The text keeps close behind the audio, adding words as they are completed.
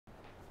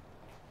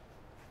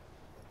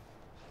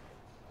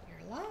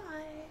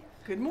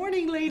Good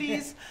morning,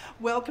 ladies.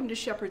 Welcome to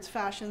Shepherd's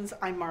Fashions.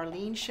 I'm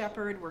Marlene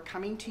Shepherd. We're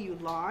coming to you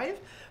live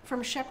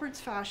from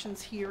Shepherd's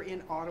Fashions here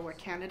in Ottawa,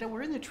 Canada.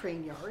 We're in the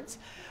train yards.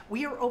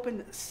 We are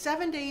open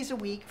 7 days a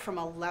week from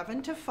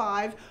 11 to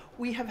 5.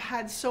 We have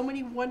had so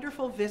many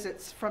wonderful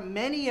visits from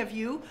many of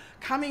you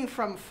coming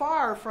from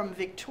far, from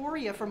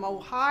Victoria, from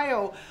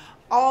Ohio,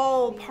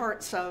 all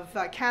parts of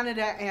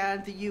Canada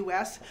and the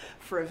US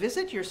for a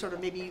visit. You're sort of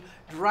maybe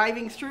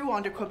driving through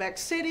onto Quebec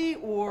City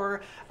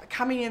or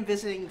coming and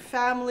visiting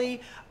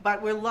family,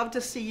 but we'd love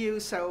to see you,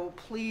 so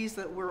please,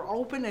 that we're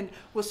open, and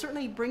we'll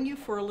certainly bring you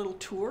for a little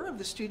tour of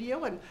the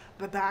studio and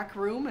the back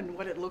room and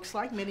what it looks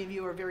like. Many of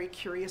you are very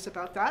curious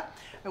about that,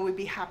 and we'd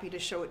be happy to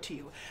show it to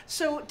you.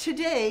 So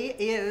today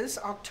is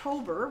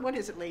October, what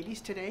is it,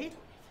 ladies, today?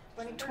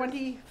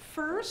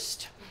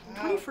 21st?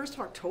 Wow. 21st of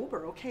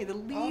October, okay. The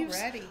leaves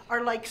already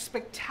are like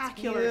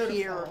spectacular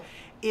here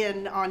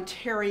in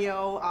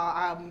Ontario.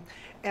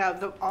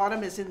 The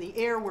autumn is in the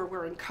air. We're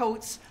wearing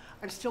coats.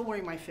 I'm still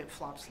wearing my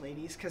flip-flops,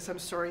 ladies, because I'm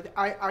sorry.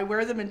 I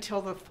wear them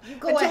until the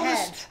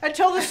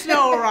until the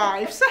snow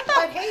arrives.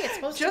 But hey, it's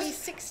supposed to be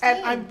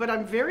 16. But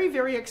I'm very,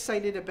 very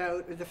excited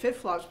about the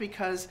flip-flops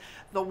because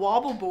the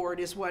wobble board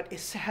is what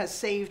has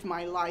saved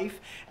my life,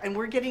 and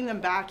we're getting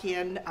them back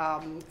in.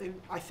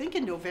 I think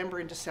in November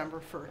and December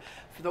for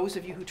those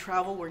of you who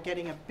travel. We're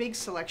getting a big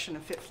selection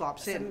of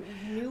flip-flops in.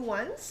 Some new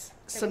ones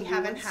that we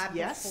haven't had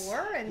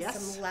before, and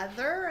some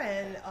leather,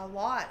 and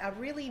a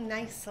really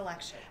nice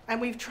selection. And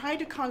we've tried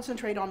to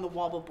concentrate on the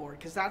wobble board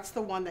because that's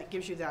the one that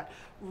gives you that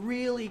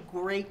really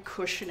great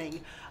cushioning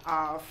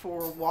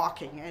for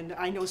walking. And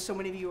I know so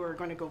many of you are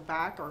going to go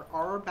back or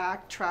are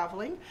back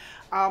traveling.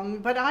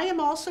 But I am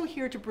also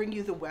here to bring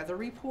you the weather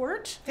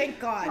report.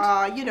 Thank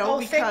God. You know,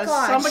 because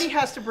somebody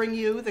has to bring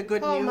you the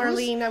good news. Oh,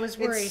 Marlene, I was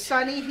worried. It's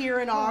sunny here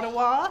in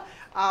Ottawa.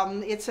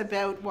 It's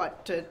about,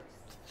 what,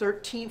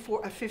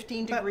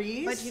 15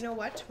 degrees. But you know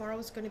what?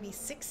 Tomorrow's going to be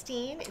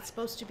 16. It's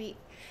supposed to be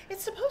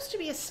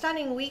a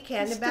stunning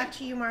weekend. And back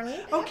to you,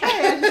 Marlene.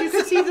 Okay, and you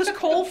can see this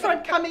cold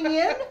front coming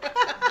in.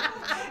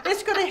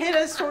 It's going to hit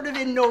us sort of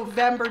in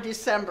November,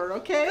 December,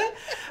 okay?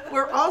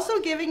 We're also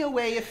giving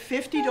away a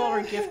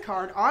 $50 gift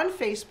card on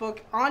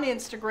Facebook, on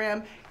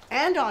Instagram,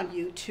 and on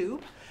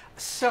YouTube.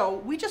 So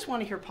we just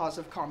want to hear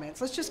positive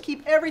comments. Let's just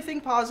keep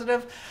everything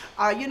positive.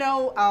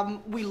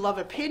 We love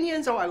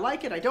opinions. Oh, I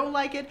like it, I don't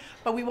like it,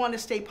 but we want to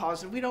stay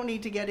positive. We don't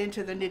need to get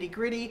into the nitty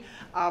gritty.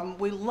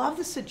 We love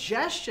the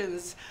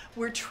suggestions.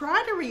 We're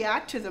trying to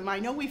react to them. I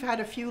know we've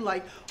had a few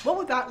like, what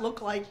would that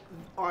look like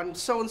on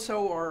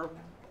so-and-so or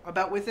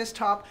about with this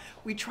top?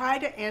 We try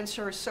to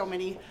answer so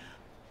many.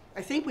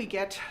 I think we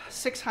get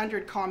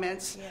 600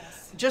 comments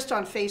just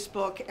on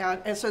Facebook,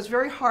 and so it's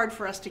very hard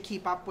for us to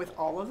keep up with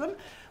all of them.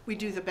 We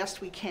do the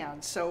best we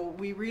can, so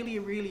we really,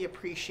 really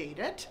appreciate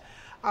it.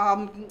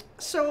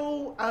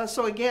 So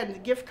again, the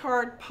gift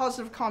card,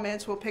 positive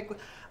comments, we'll pick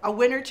a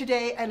winner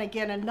today, and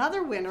again,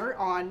 another winner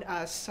on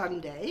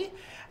Sunday.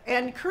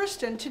 And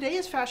Kirsten, today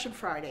is Fashion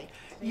Friday.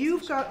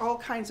 You've got all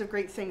kinds of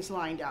great things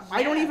lined up. Yes.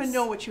 I don't even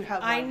know what you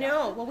have lined up. I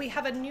know. Well, we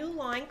have a new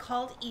line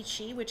called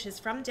Ichi, which is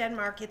from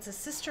Denmark. It's a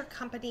sister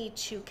company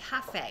to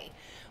Cafe,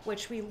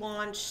 which we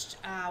launched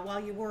while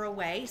you were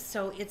away.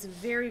 So it's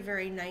very,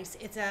 very nice.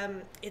 It's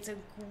a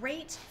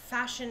great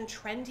fashion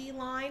trendy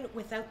line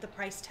without the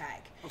price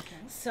tag. Okay.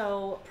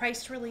 So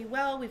priced really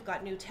well. We've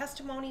got new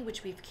testimony,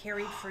 which we've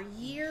carried for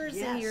years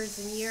and years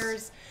and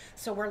years.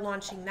 So we're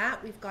launching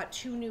that. We've got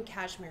 2 new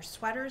cashmere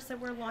sweaters that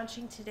we're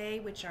launching today,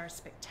 which are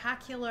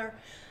spectacular.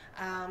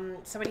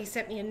 Somebody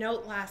sent me a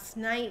note last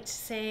night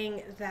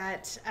saying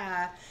that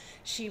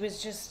she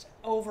was just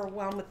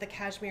overwhelmed with the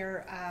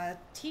cashmere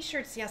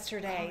t-shirts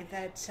yesterday,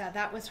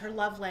 that was her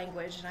love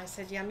language, and I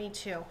said, yeah, me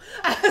too.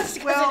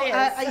 Well,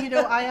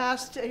 I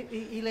asked,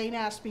 Elaine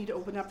asked me to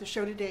open up the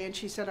show today, and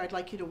she said, I'd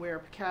like you to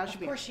wear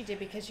cashmere. Of course she did,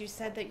 because you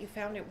said that you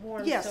found it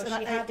warm, so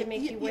she had to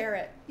make you wear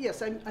it.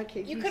 Yes,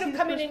 okay. You could have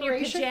come in your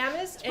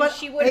pajamas, and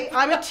she would have...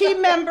 I'm a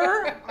team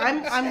member.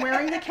 I'm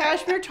wearing the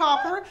cashmere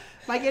topper.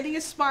 Am I getting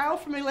a smile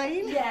from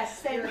Elaine?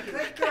 Yes, thank you.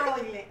 Good girl,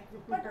 Elaine.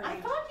 But I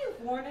thought you've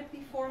worn it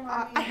before,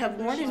 Marlene. I have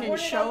worn it in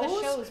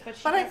shows,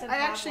 but I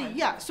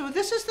actually, so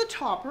this is the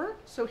topper.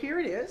 So here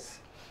it is.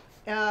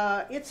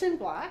 It's in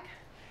black.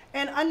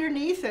 And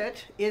underneath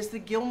it is the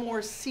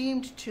Gilmore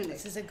seamed tunic.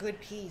 This is a good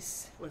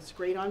piece. Well, it's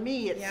great on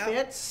me. It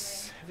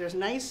fits. There's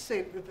nice,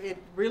 it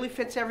really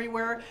fits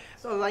everywhere.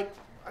 So like,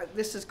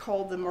 this is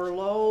called the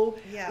Merlot.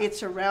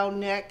 It's a round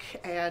neck,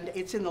 and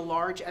it's in the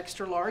large,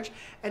 extra large.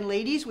 And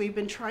ladies, we've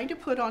been trying to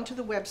put onto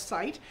the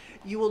website,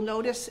 you will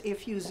notice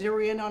if you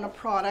zero in on a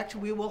product,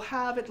 we will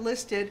have it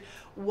listed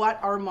what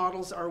our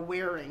models are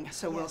wearing.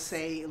 So we'll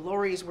say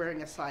Lori's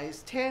wearing a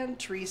size 10,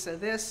 Teresa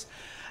this.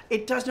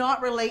 It does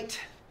not relate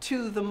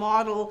to the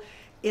model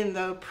in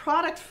the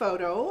product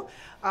photo,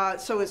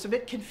 so it's a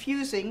bit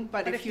confusing,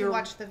 but if you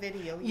watch the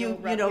video, you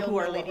know who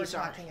our ladies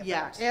are.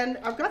 Yeah, and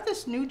I've got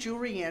this new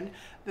jewelry in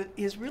that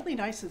is really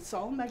nice. It's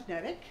all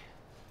magnetic.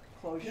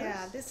 closures.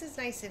 Yeah, this is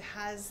nice. It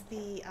has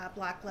the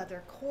black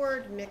leather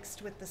cord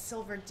mixed with the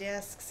silver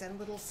discs and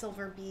little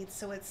silver beads.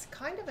 So it's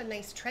kind of a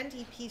nice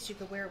trendy piece. You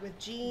could wear it with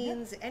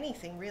jeans,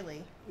 anything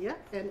really. Yeah,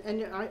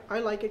 and I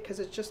like it because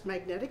it's just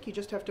magnetic. You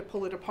just have to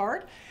pull it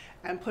apart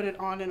and put it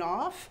on and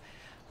off.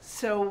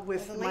 So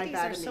with The my ladies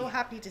are Batamy. so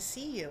happy to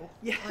see you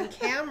Yeah. on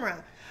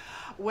camera.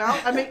 Well,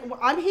 I mean,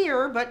 I'm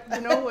here, but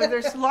you know,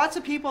 there's lots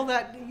of people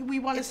that we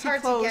want to It's see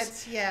hard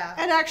clothes. to get, yeah.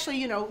 And actually,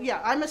 you know,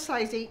 yeah, I'm a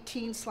size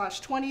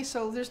 18/20,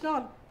 so there's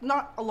not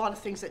a lot of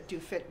things that do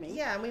fit me.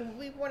 Yeah, I mean,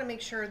 we want to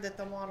make sure that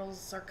the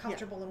models are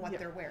comfortable in what yeah.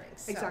 they're wearing.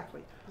 So,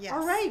 Exactly. yes.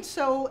 All right,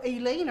 so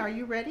Elaine, are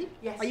you ready?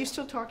 Yes. Are you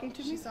still talking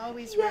to me? She's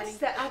always Yes,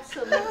 ready.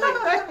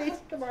 absolutely.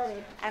 Come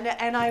on.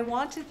 And I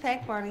want to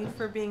thank Marlene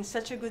for being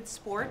such a good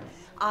sport.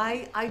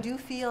 I do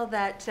feel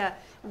that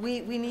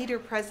we need her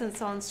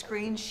presence on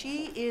screen.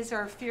 She is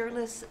our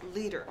fearless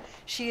leader.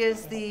 She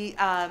is the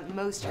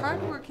most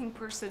hardworking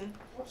person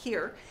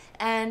here,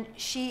 and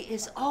she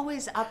is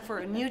always up for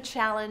a new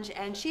challenge,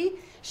 and she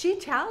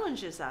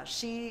challenges us.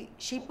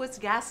 She puts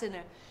gas in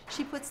it.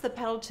 She puts the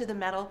pedal to the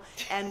metal,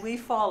 and we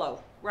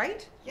follow,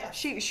 right? Yes.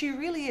 She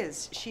really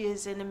is. She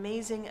is an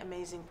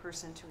amazing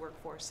person to work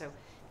for, so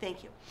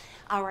thank you.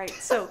 All right,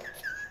 so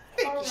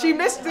she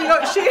missed the she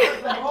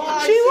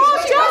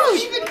walked out.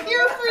 Even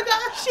here for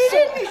that. She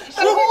didn't.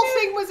 The whole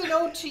thing was an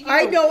ode to you.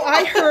 I know,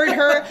 I heard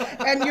her,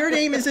 and your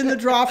name is in the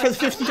draw for the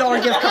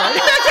 $50 gift card.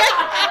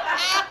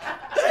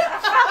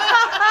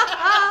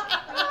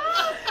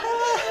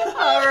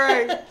 All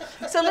right.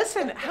 So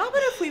listen, how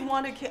about if we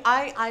want to,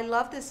 I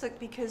love this look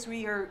because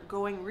we are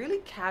going really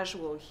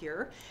casual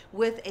here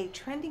with a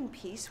trending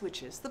piece,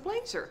 which is the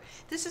blazer.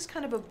 This is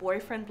kind of a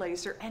boyfriend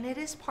blazer, and it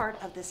is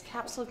part of this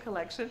capsule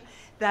collection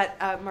that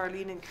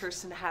Marlene and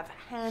Kirsten have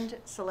hand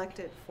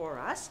selected for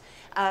us.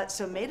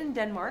 So made in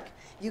Denmark.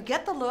 You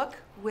get the look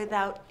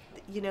without,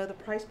 you know, the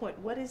price point.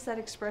 What is that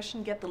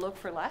expression, get the look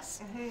for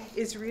less?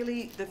 Is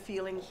really the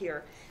feeling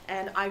here.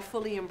 And I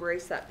fully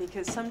embrace that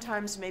because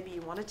sometimes maybe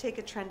you want to take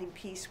a trending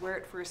piece, wear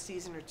it for a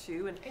season or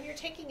two, and And you're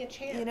taking a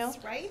chance, You know?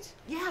 right?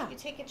 yeah, You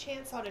take a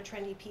chance on a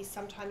trendy piece.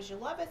 Sometimes you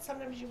love it,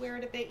 sometimes you wear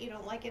it a bit, you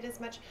don't like it as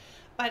much.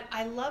 But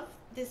I love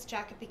this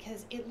jacket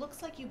because it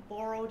looks like you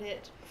borrowed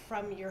it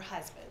from your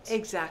husband.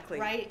 exactly.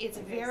 Right? It's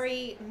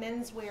very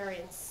menswear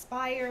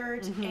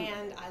inspired,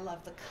 and I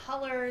love the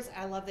colors.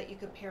 I love that you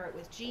could pair it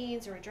with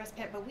jeans or a dress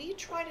pant. But we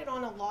tried it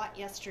on a lot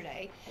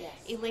yesterday. Yes.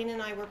 Elaine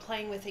and I were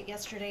playing with it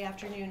yesterday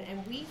afternoon,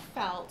 and we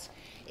felt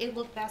it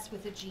looked best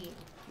with a jean.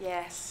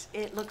 Yes,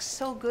 it looks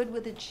so good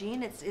with a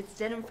jean. It's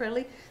denim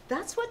friendly.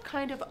 That's what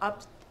kind of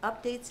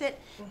updates it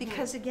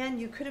because again,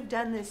 you could have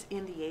done this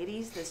in the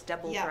 80s, this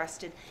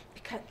double-breasted.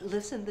 Because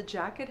listen, the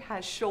jacket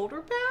has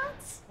shoulder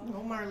pads.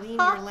 Oh, Marlene,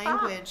 your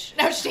language.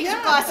 Now she takes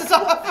her glasses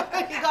off.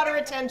 You got her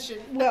attention.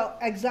 Well,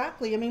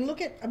 exactly. I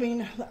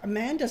mean, a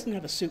man doesn't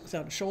have a suit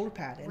without a shoulder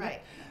pad in Right.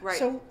 it. Right.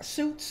 So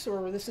suits,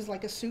 or this is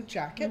like a suit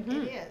jacket. It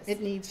is.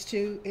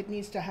 It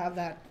needs to have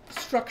that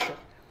structure.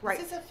 Right.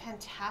 This is a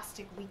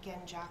fantastic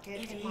weekend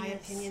jacket, It in my is.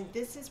 opinion.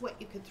 This is what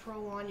you could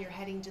throw on. You're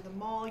heading to the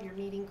mall, you're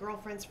meeting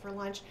girlfriends for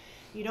lunch.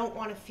 You don't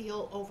want to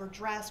feel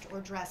overdressed or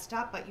dressed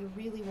up, but you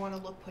really want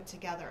to look put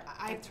together.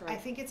 That's right. I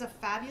think it's a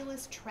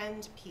fabulous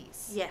trend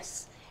piece.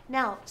 Yes.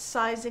 Now,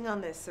 sizing on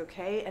this,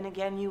 okay? And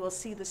again, you will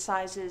see the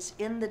sizes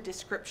in the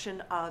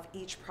description of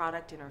each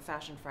product in our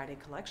Fashion Friday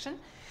collection.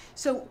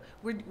 So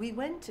we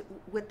went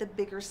with the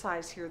bigger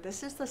size here.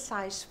 This is the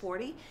size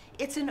 40.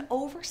 It's an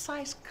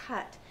oversized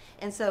cut.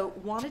 And so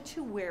wanted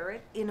to wear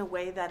it in a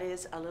way that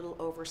is a little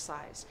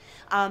oversized.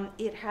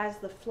 It has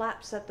the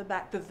flaps at the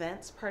back, the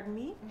vents, pardon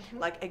me,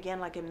 like again,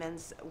 like a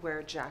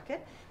menswear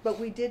jacket. But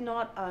we did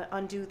not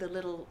undo the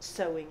little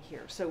sewing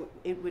here. So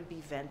it would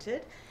be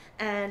vented.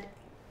 And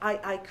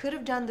I could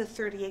have done the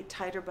 38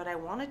 tighter, but I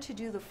wanted to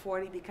do the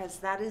 40 because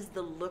that is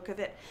the look of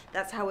it.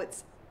 That's how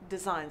it's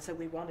designed, so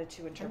we wanted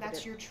to interpret it. And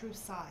that's your true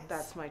size.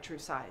 That's my true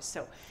size.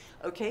 So,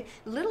 okay,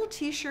 little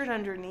t-shirt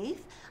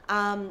underneath.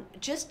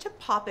 Just to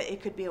pop it, it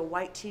could be a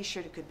white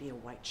t-shirt, it could be a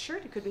white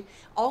shirt, it could be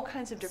all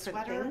kinds of different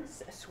Sweater.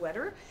 things. A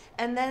sweater.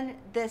 And then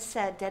this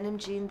denim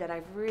jean that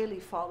I've really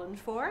fallen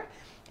for,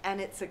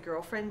 and it's a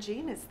girlfriend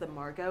jean. It's the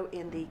Margot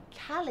in the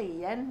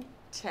Caliente.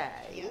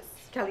 Yes.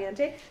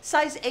 Caliente.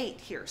 Size 8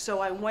 here. So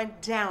I went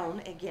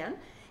down again.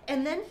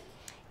 And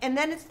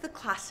then it's the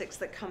classics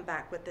that come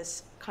back with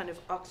this kind of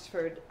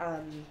Oxford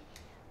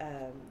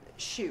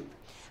shoe.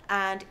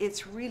 And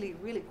it's really,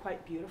 really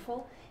quite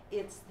beautiful.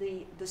 It's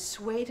the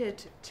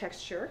suede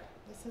texture.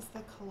 This is the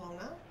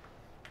Kelowna.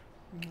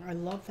 I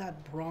love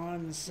that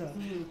bronze.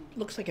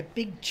 Looks like a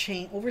big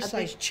chain,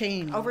 oversized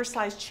chain.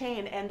 Oversized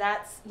chain, and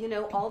that's, you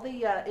know, all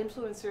the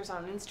influencers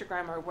on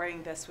Instagram are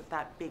wearing this with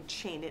that big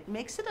chain. It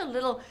makes it a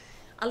little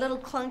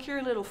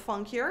clunkier, a little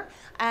funkier,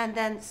 and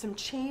then some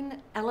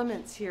chain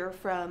elements here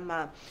from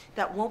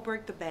that won't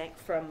break the bank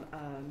from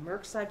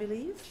Merck's, I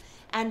believe.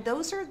 And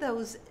those are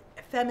those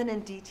feminine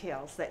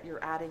details that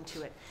you're adding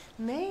to it.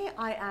 May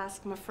I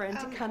ask my friend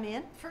to come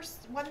in?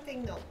 First, one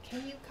thing though,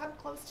 can you come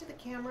close to the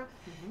camera?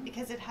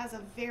 Because it has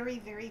a very,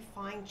 very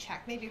fine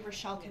check. Maybe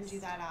Rochelle can do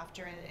that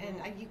after,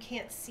 and you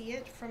can't see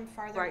it from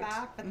farther Right.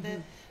 back, but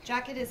the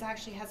jacket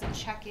actually has a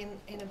check in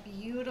a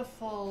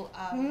beautiful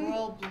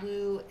royal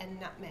blue and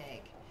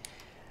nutmeg.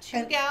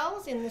 Two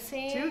gals in the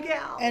same. Two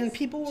gals. And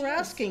people were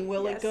asking,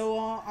 will Yes. it go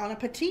on a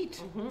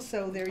petite?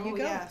 So there you Oh,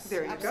 go. yes,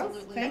 There you go.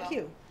 absolutely Thank will.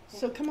 you.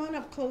 So come on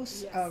up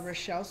close, Yes.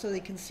 Rochelle, so they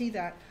can see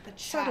that The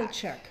subtle check.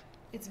 check.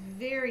 It's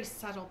very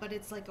subtle, but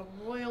it's like a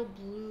royal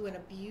blue and a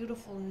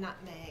beautiful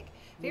nutmeg.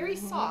 Very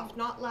soft,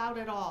 not loud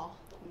at all.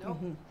 No.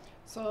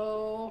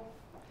 So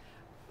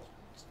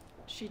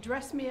she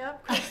dressed me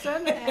up,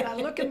 Kristen, and I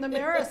look in the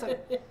mirror and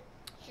said,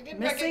 She didn't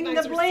missing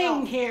recognize the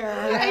bling herself. here.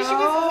 And she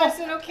was, I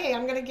said, okay,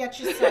 I'm gonna get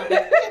you some.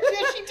 Yeah,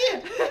 she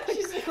did.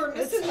 She said, we're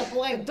missing the It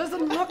bling.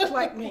 doesn't look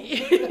like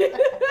me.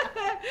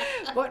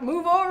 But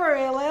move over,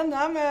 Ellen.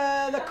 I'm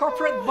the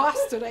corporate boss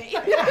today.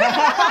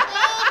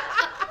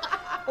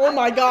 Oh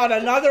my God,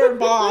 another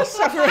boss.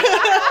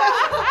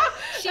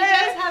 She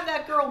does have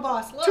that girl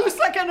boss look. 2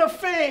 seconds of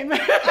fame.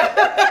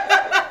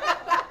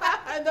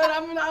 And then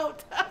I'm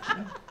out.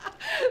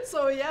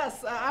 So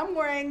yes, I'm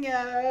wearing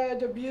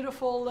the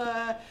beautiful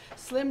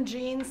slim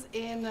jeans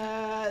in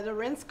the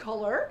rinse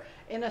color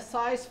in a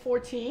size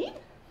 14.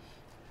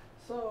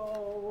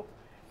 So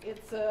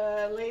it's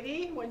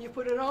lady, when you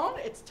put it on,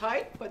 it's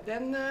tight, but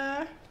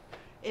then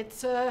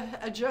it's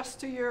adjusts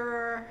to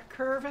your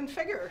curve and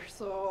figure.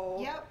 So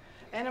Yep,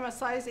 and I'm a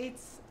size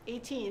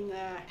 18.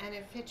 and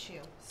it fits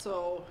you.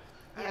 So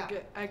Yeah.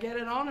 I get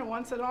it on, and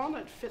once it on,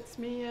 it fits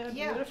me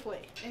Yeah.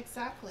 beautifully.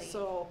 Exactly.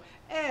 So,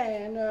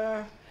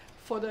 and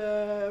for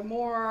the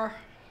more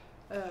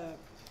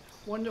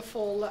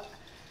wonderful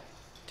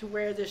to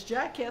wear this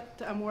jacket,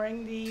 I'm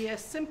wearing the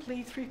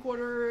Simply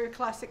 3/4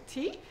 Classic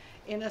Tee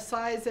in a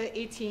size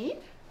 18.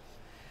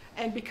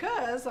 And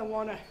because I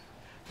want to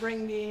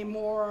bring the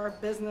more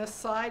business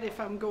side if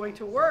I'm going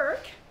to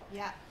work,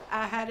 Yeah,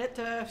 I had it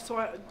so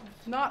I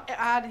not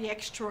add the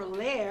extra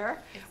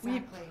layer. We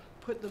exactly.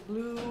 put the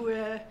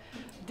blue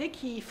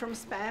Dickie from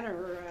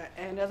Spanner,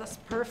 and that's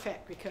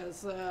perfect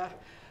because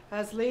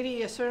as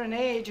lady a certain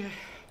age,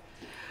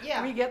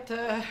 Yeah. we get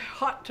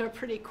hot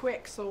pretty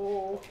quick.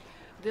 So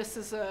this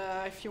is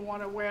if you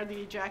want to wear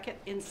the jacket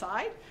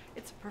inside,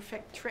 it's a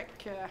perfect trick.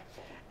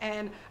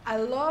 And I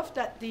love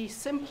that the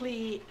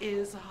Simply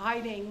is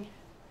hiding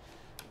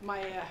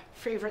my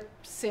favorite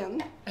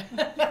sin,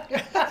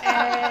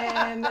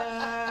 and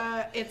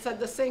it's at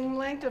the same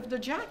length of the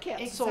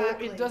jacket, so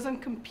Exactly. it doesn't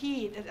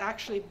compete. It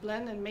actually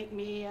blend and make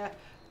me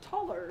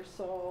taller.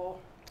 So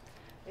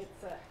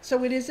it's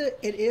So it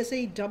is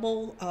a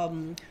double,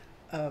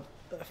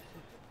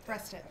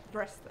 Breasted.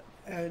 breasted.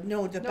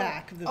 no, the No.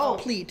 back, the Oh.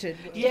 pleated.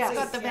 Yes,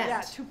 got the vent.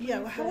 yeah, two Yeah,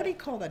 pleats, how do you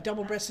call that?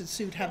 Double-breasted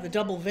suit have the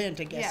double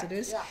vent, I guess Yeah, it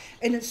is. yeah.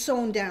 And it's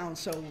sewn down,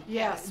 so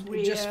Yes,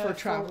 we, just for for-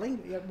 traveling.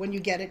 When you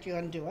get it, you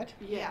undo it.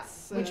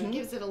 Yes, Yeah, which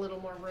gives it a little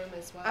more room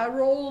as well. I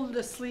roll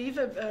the sleeve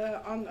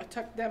I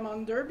tuck them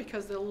under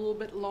because they're a little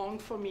bit long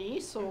for me.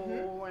 So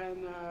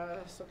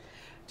so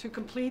to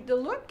complete the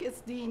look,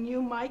 it's the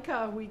new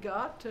mica we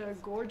got,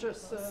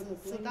 gorgeous. The So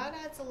bling. that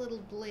adds a little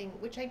bling,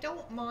 which I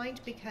don't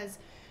mind because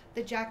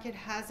the jacket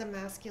has a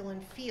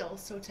masculine feel.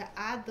 So to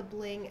add the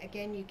bling,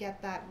 again, you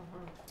get that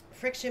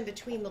friction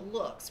between the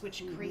looks,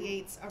 which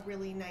creates a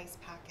really nice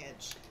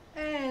package.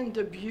 And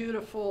the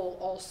beautiful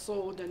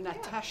also the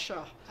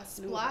Natasha A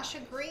splash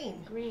of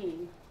green.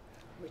 green,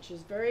 which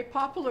is very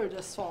popular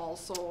this fall.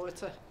 So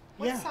it's a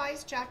What Yeah.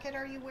 size jacket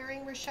are you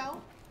wearing,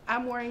 Rochelle?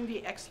 I'm wearing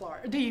the X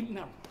large.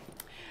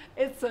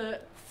 It's a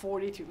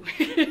 42.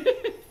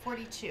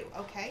 42,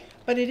 okay.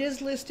 But it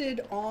is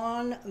listed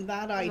on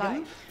that item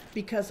Right.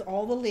 because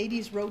all the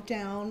ladies wrote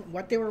down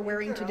what they were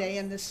wearing today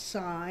and the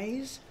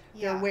size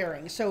they're Yeah.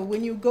 wearing. So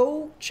when you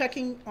go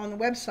checking on the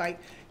website,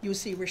 you'll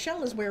see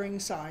Rochelle is wearing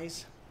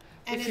size.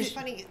 And it's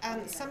funny,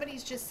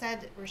 somebody's just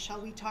said, Rochelle,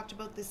 we talked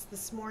about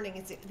this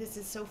morning. This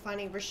is so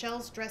funny.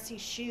 Rochelle's dressy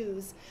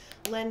shoes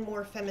lend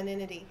more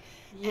femininity.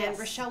 And Yes.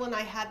 Rochelle and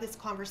I had this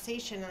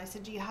conversation, and I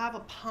said, do you have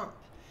a pump?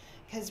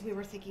 Because we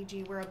were thinking, do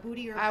you wear a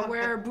booty or a I pump?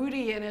 wear a But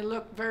booty and it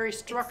looked very it's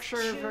structured,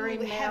 too very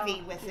male.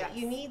 heavy with Yes. it.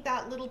 You need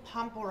that little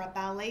pump or a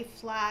ballet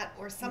flat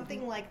or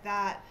something like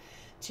that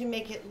to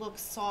make it look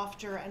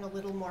softer and a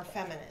little more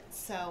feminine.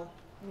 So,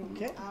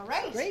 Okay. all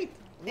right. Great.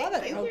 Love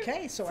Thank it. you.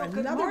 Okay, so So good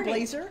another morning.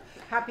 blazer.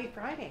 Happy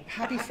Friday.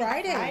 Happy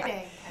Friday.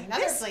 Friday,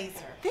 another This-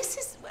 blazer. This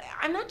is,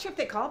 I'm not sure if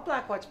they call it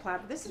Black Watch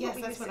Plaid, but this is Yes, what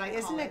we that's used what to, I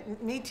isn't call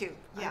it? Me too.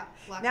 Yeah,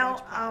 Black Now,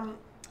 Watch Plaid.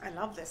 I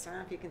love this. I don't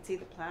know if you can see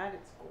the plaid.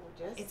 It's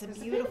gorgeous. It's a There's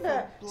beautiful bit of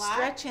a black.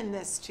 stretch in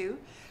this too.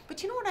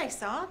 But you know what I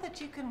saw that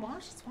you can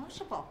wash? It's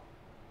washable.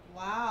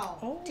 Wow.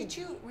 Oh, Did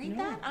you read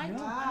no, that?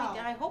 no. Wow.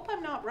 I hope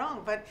I'm not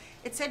wrong, but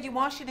it said you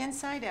wash it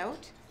inside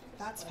out.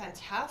 That's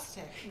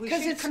fantastic. We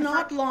Because should it's confirm-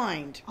 not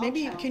lined.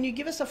 Maybe, Okay. can you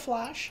give us a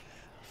flash?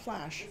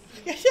 Flash.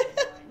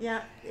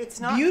 Yeah, it's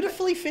not.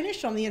 Beautifully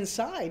finished on the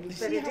inside.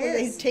 See it how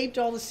they is. taped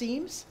all the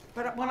seams?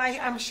 But when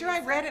I'm sure I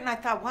read it and I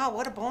thought, wow,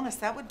 what a bonus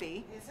that would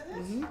be.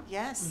 Isn't it?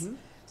 Yes.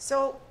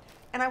 So,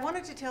 and I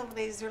wanted to tell the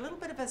ladies, they're a little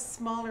bit of a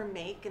smaller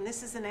make, and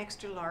this is an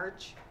extra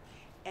large,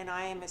 and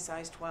I am a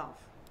size 12.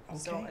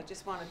 So Okay. I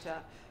just wanted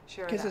to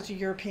share that. Because it's a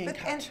European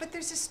cut. But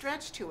there's a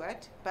stretch to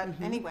it. But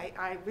anyway,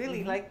 I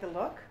really like the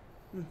look.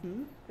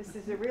 This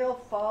is a real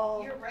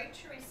fall. You're right,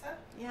 Teresa.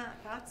 Yeah,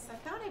 I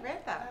thought I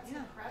read that. That's Yeah.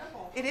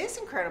 incredible. It is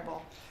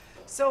incredible.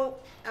 So,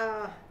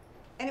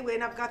 anyway,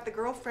 and I've got the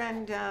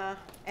girlfriend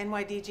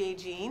NYDJ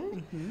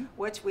jean,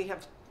 which we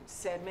have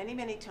said many,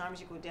 many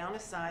times, you go down a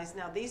size.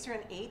 Now, these are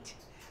an 8,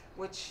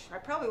 which I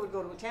probably would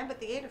go to a 10, but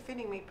the 8 are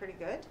fitting me pretty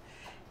good.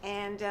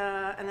 And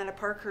then a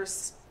Parker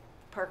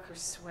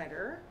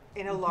sweater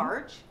in a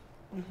large.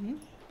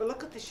 But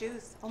look at the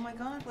shoes. Oh my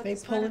God, what They the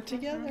pull sweater. it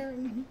together.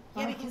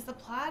 Yeah, because the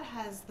plaid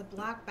has the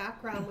black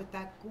background with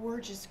that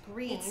gorgeous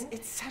green.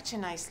 It's such a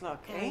nice look,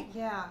 eh? And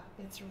yeah,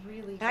 it's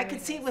really. And I could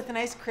see it with a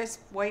nice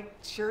crisp white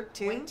shirt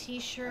too. white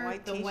T-shirt,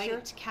 white the t-shirt.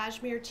 white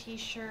cashmere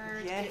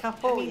T-shirt. Yeah, I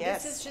oh, mean,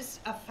 yes. this is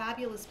just a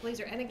fabulous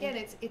blazer. And again,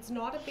 it's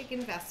not a big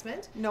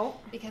investment No.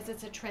 because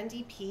it's a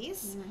trendy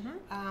piece.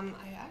 I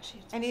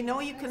actually. And you know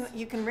you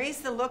can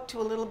raise the look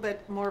to a little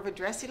bit more of a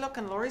dressy look,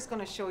 and Lori's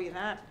going to show you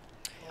that.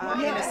 on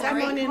in in, a Lori. second.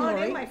 Come on in, Come on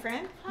Lori. in, my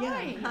friend.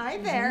 Yeah. Hi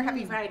there.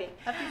 Happy Friday.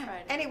 Happy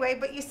Friday. Anyway,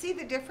 but you see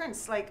the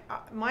difference. Like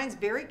mine's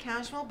very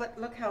casual, but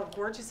look how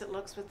gorgeous it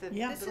looks with the.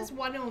 Yeah. This is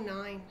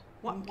 109.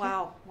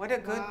 Wow, what a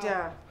good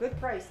good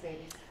price,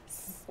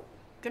 ladies.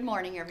 Good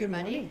morning,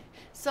 everybody. morning.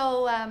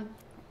 So,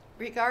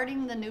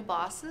 regarding the new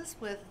bosses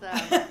with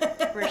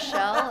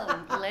Rochelle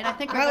and Elaine, I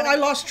think we're I gonna,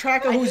 lost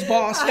track of who's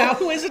boss now.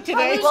 Who is it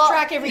today? Well,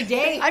 track every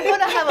day. I'm going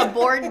to have a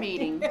board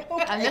meeting,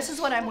 and this is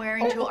what I'm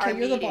wearing to okay, our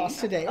you're the meeting. boss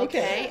today,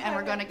 okay. And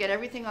we're going to get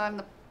everything on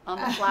the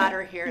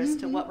platter here as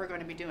to what we're going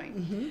to be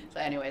doing. So,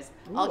 anyways,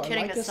 all Ooh, I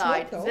kidding like this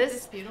aside, look, though.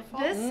 this beautiful.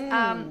 this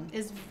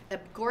is a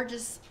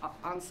gorgeous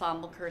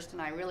ensemble, Kirsten.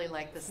 I really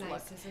like this Nice,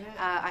 look. isn't it?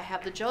 I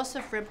have the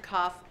Joseph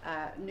Ribkoff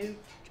new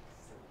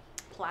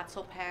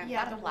Platzo pant,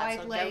 Yeah, not a the Platzo,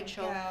 wide leg,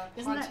 gaucho.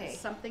 Isn't that Conte.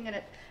 something in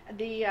it?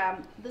 The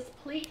this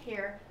pleat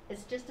here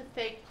is just a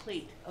fake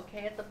pleat,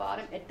 okay, at the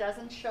bottom. It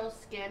doesn't show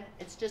skin.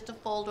 It's just a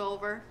fold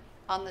over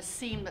on the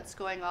seam that's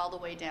going all the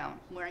way down.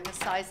 I'm wearing a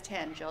size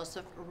 10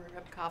 Joseph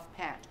Ribkoff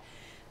pant.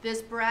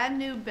 This brand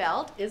new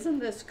belt, isn't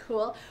this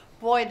cool?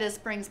 Boy, this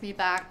brings me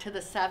back to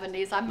the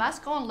 70s. I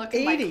must go and look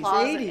in my 80s,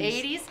 closet.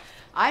 80s. 80s.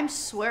 I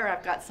swear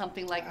I've got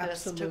something like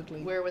this Absolutely.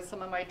 to wear with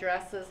some of my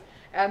dresses.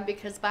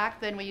 Because back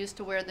then we used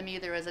to wear them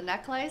either as a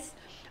necklace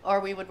or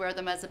we would wear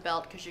them as a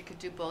belt because you could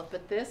do both.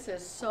 But this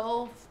is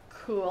so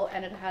cool,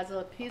 and it has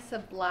a piece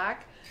of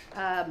black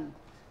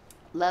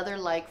leather,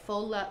 like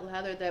faux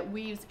leather, that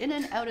weaves in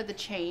and out of the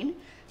chain.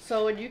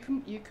 So you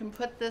can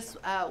put this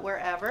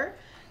wherever.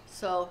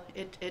 So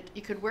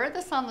you could wear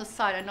this on the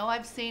side. I know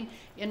I've seen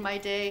in my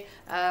day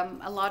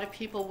a lot of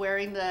people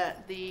wearing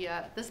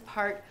this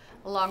part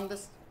along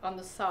this on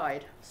the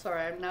side.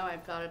 Sorry, now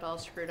I've got it all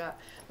screwed up.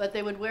 But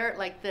they would wear it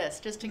like this,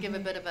 just to give a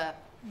bit of a,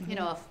 you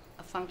know,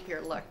 a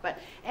funkier look. But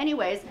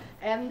anyways,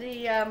 and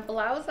the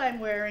blouse I'm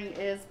wearing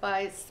is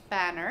by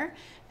Spanner.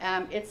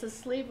 It's a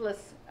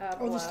sleeveless blouse.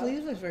 Oh, the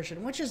sleeveless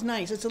version, which is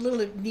nice. It's a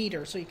little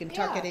neater, so you can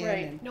tuck it in.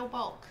 right. And, No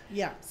bulk.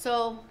 yeah.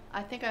 So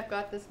I think I've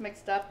got this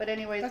mixed up, but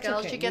anyways, That's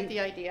girls, okay. you get the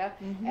idea.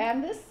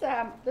 And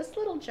this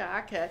little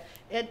jacket,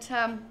 it's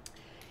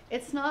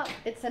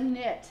a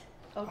knit.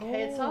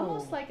 Okay, it's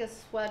almost Oh. like a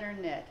sweater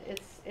knit.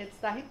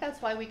 I think that's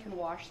why we can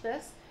wash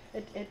this.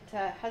 It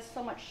has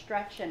so much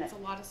stretch in it. It's a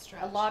lot of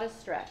stretch.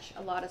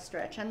 A lot of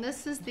stretch. And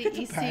this is the Look at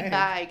the EC bag.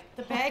 bag.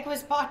 The bag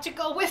was bought to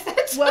go with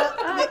it. Well,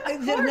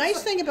 the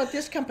nice thing about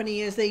this company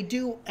is they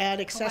do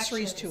add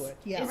accessories to it.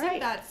 Yeah. Isn't Right.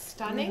 that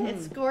stunning?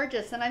 It's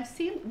gorgeous, and I've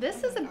seen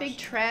this is a big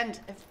trend.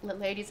 If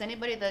ladies,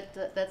 anybody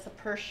that's a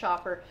purse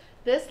shopper,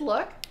 this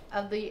look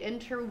of the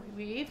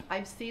interweave,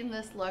 I've seen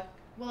this look.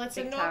 Well, it's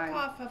a Big time.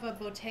 knockoff of a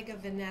Bottega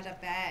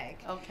Veneta bag.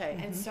 Okay.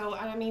 And so,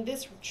 I mean,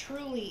 this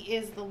truly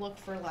is the look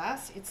for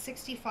less. It's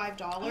 $65.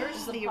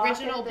 The The pocket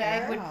original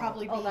bag there. would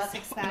probably be Oh, that's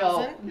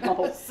 $6,000.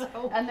 no.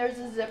 So, And there's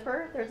a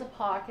zipper. There's a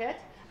pocket.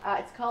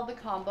 It's called the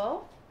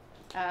combo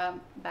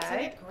isn't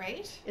bag. it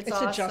great? It's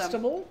awesome.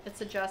 adjustable.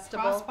 It's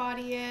adjustable.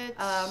 Crossbody it.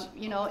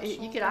 You know,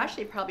 you could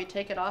actually probably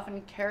take it off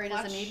and carry it as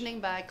Clutch. an evening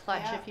bag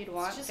clutch Yeah, if you'd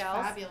want, it's just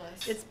gals.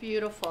 fabulous. It's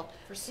beautiful.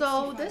 For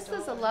So this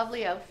is a $65.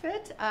 lovely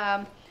outfit.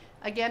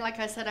 Again, like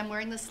I said, I'm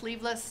wearing the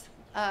sleeveless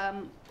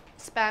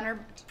spanner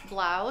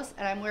blouse,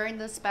 and I'm wearing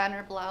the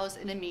spanner blouse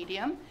in a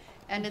medium,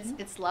 and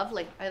it's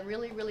lovely. I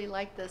really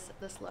like this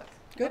look.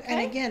 Good. And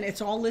Okay. again,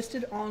 it's all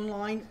listed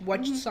online,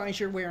 what size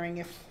you're wearing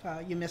if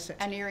you miss it.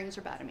 And earrings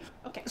are bad to me.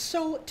 Okay.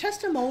 So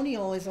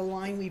testimonial is a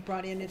line we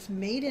brought in. It's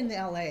made in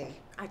LA.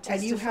 I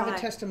And you have a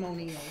testify.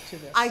 testimonial to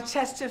this. I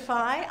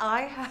testify.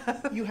 I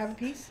have. You have a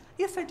piece?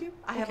 Yes, I do.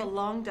 I have a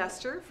long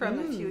duster from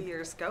a few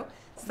years ago.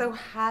 So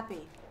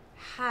happy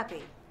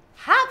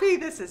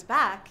this is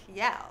back.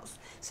 Yes.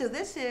 So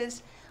this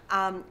is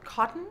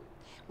cotton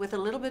with a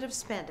little bit of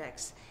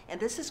spandex. And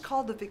this is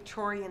called the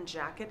Victorian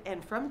jacket,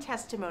 and from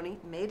Testimony,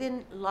 made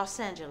in Los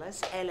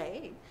Angeles,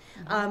 LA.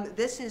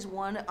 This is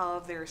one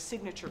of their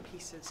signature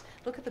pieces.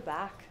 Look at the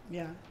back.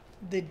 Yeah,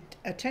 the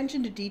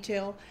attention to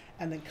detail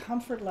and the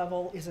comfort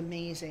level is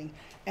amazing.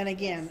 And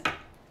again,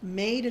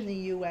 made in the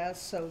U.S.,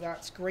 so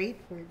that's great.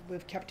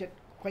 We've kept it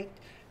quite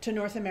to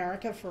North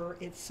America for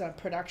its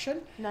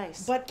production.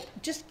 Nice. But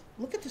just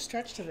look at the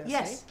stretch to this.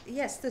 Yes,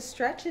 yes, the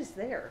stretch is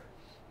there.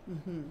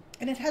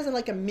 And it has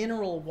like a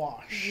mineral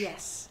wash.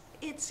 Yes,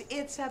 it's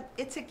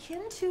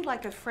akin to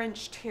like a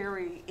French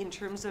terry in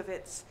terms of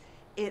its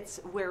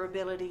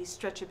wearability,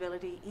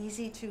 stretchability,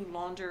 easy to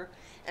launder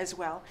as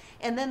well.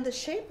 And then the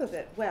shape of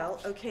it,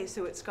 well, okay,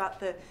 so it's got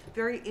the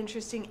very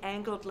interesting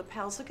angled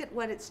lapels. Look at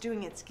what it's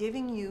doing. It's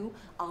giving you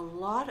a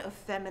lot of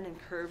feminine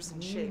curves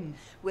and shape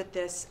with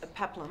this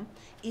peplum,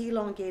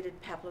 elongated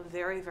peplum,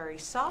 very, very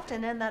soft.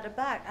 And then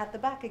at the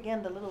back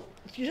again, the little.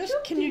 You just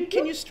can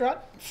you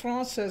strut?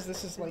 France says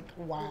this is like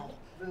wow.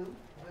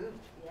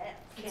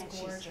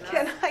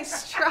 Can I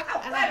strut?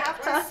 And I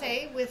have to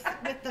say, with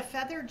the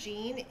feather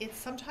jean, it's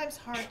sometimes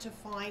hard to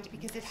find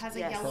because it has a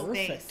Yes. yellow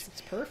Perfect. base.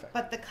 It's perfect.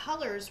 But the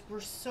colors were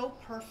so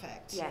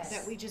perfect Yes.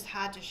 that we just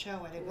had to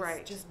show it. It was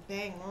Right. just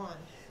bang on.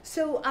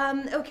 So,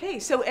 okay,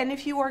 so, and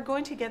if you are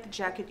going to get the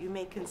jacket, you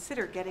may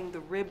consider getting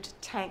the ribbed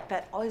tank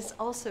that is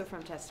also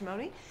from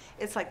Testimony.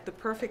 It's like the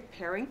perfect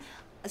pairing.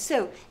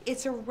 So,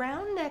 it's a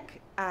round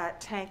neck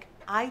tank.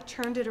 I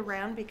turned it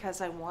around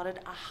because I wanted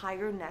a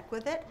higher neck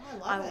with it.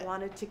 Oh, I love it.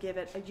 wanted to give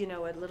it, a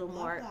little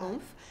more that.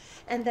 oomph.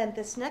 And then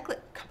this necklace,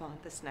 come on,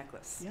 this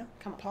necklace. Yeah,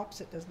 Come on.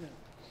 pops it, doesn't it?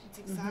 It's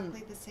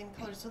exactly the same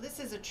color. So this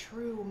is a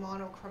true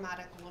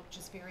monochromatic look,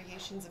 just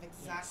variations of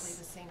exactly Yes.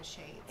 the same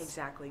shades.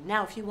 Exactly.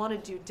 Now, if you want to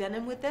do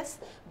denim with this,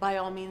 by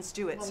all means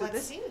do it. Well, so let's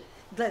this, see.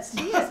 let's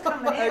see it's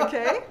coming in.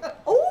 Okay.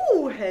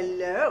 Oh,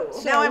 hello.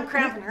 So- Now I'm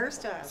cramping her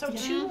style. So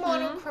two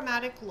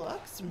monochromatic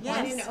looks, one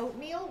Yes. in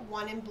oatmeal,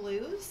 one in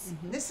blues.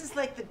 This is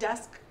like the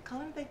dusk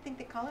color, they think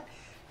they call it.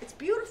 It's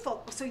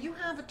beautiful. So you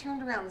have it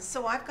turned around.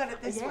 So I've got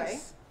it this way.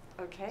 Yes.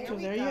 Okay. So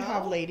we there you go.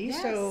 have, ladies.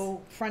 Yes.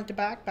 So front to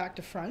back, back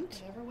to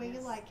front. Whichever way you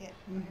like it.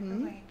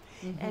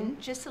 And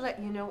just to let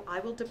you know, I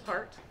will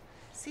depart.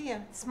 See ya.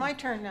 It's my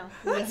turn now.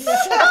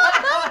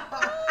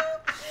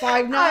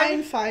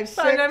 5'9",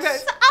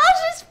 5'6".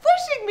 Just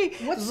pushing me.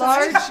 What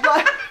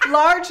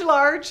large,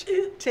 large,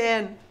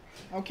 10.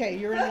 Okay,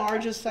 you're in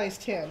largest size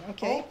 10.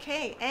 Okay.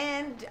 Okay,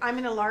 and I'm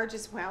in a large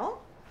as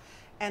well.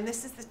 And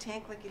this is the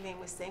tank, like Elaine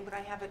was saying, but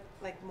I have it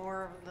like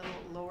more of a little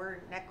lower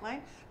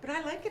neckline. But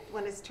I like it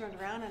when it's turned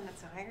around and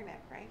it's a higher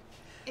neck, right?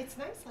 It's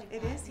nice like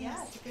It that. is, Yeah,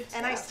 yes. it's a good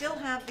And I step. still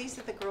have, these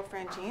are the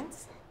girlfriend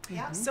jeans.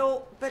 Yeah.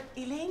 So, but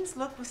Elaine's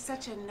look was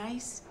such a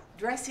nice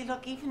dressy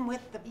look, even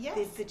with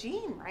Yes. the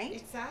jean, right?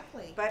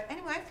 Exactly. But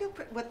anyway, I feel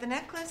with the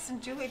necklace and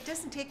jewelry, it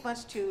doesn't take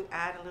much to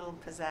add a little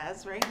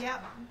pizzazz, right? Yeah.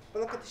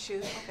 But look at the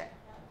shoes. Okay.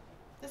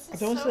 This Are is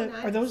those so the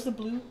nice. are those the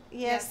blue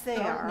Yes, they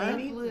dark are.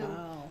 navy blue.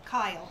 Wow.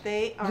 Kyle.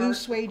 They are blue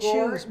suede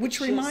shoes? Which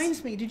gorgeous.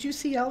 reminds me, did you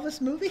see Elvis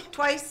movie?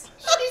 Twice.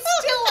 She's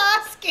still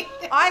asking.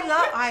 I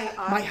love.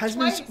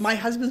 My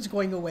husband's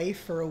going away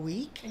for a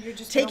week. And you're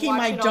just gonna taking watch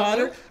my it on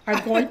daughter. loop? I'm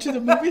going to the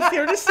movie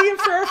theater to see him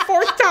for a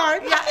fourth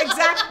time. Yeah,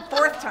 exactly.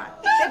 Fourth time.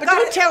 But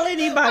don't tell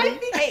anybody.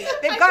 Hey,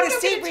 they've I got a think I'm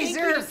seat gonna take you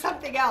to reserved.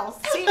 something else.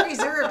 Seat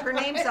reserved. Her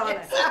name's on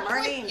it.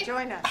 Marlene,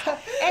 join us.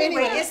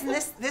 Anyway, isn't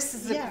this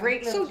is a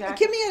great little So jacket.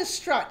 give me a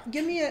strut.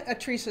 Give me a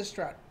Teresa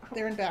strut.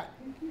 There and back.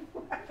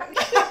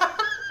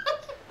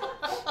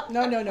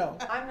 No.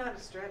 I'm not a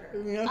strutter.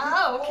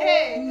 Oh,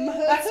 okay.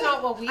 That's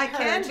not what we I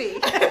heard. can be.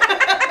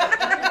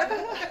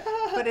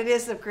 But it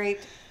is a great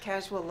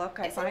casual look,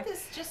 I Isn't find.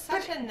 this just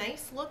such a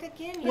nice look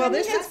again? Well, You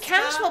this It's just,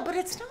 casual, but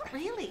it's not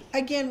really.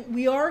 Again,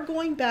 we are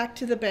going back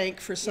to the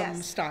bank for some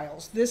Yes.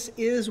 styles. This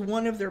is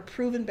one of their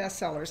proven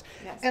bestsellers,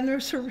 Yes. and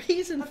there's a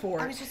reason for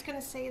I it. was just going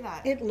to say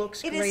that. It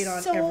looks It great is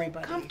on so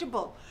everybody.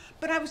 comfortable.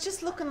 But I was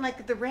just looking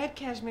like the red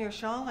cashmere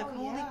shawl, like Oh,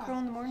 holy yeah. crow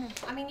in the morning.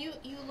 I mean, you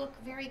look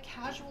very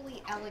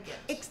casually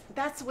elegant.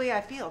 That's the way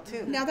I feel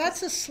too. Now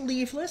that's a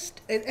sleeveless,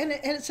 and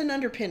it's an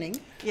underpinning.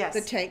 Yes.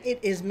 The tank, it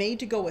is made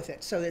to go with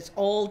it, so it's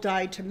all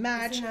dyed to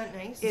match. Isn't that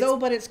nice? Though,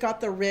 but it's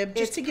got the rib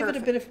just it's to give it a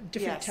bit perfect. of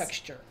different Yes.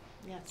 texture.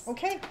 Yes.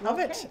 Okay, love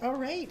it. Okay. All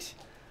right.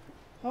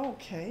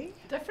 Okay.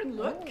 Different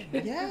look.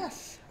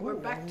 Yes. We're Oh,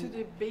 back to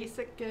the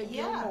basic yeah,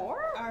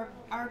 Gilmore.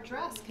 our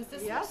dress, because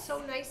this Yes. looks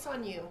so nice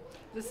on you.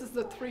 This is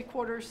the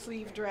 3/4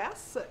 sleeve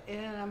dress,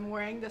 and I'm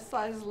wearing the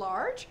size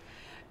large,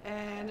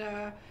 and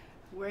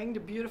wearing the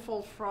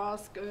beautiful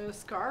frost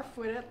scarf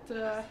with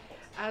it.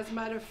 As a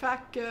matter of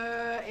fact,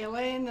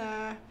 Elaine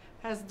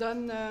has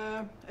done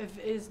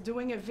is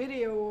doing a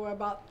video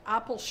about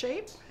apple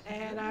shape,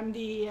 and I'm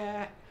the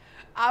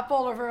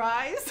apple of her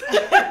eyes.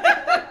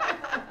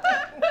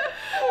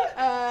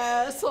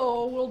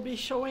 So we'll be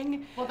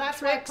showing. Well, that's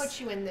tricks. why I put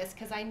you in this,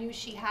 because I knew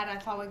she had. I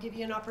thought I'd give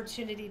you an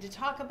opportunity to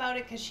talk about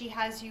it, because she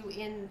has you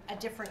in a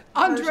different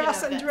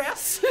Undress version and of this.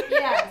 dress.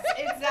 Yes,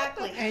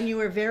 exactly. And you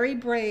are very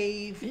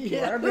brave. You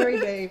Yeah. are very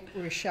brave,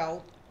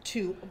 Rochelle,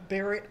 to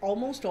bear it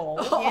almost all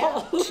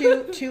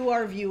Yeah. to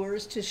our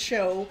viewers to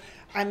show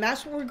And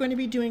that's what we're going to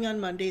be doing on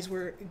Mondays,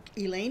 where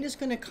Elaine is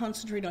going to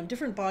concentrate on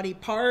different body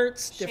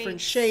parts, different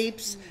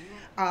shapes,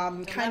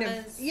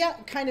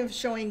 kind of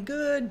showing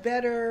good,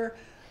 better,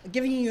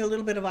 giving you a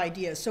little bit of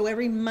ideas. So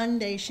every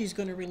Monday she's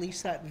going to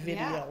release that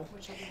video.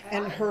 which will be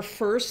And fun. her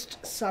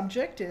first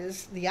subject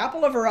is the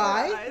apple of her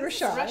eye,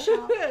 Rochelle.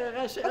 Rachel.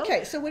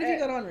 Okay, so what have you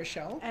got on,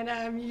 Rochelle? And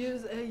I'm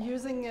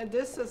using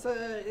this as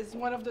is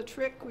one of the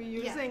trick we're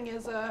using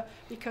is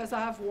because I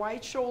have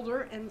wide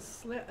shoulder and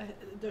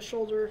the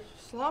shoulder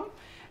slump.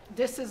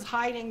 This is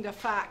hiding the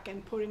fat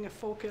and putting a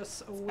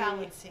focus away.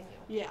 Balancing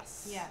you.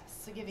 Yes. Yes,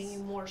 so giving you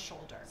more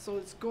shoulder. So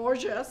it's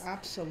gorgeous.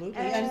 Absolutely.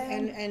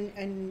 And-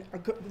 And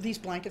these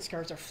blanket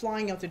scarves are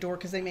flying out the door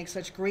because they make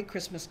such great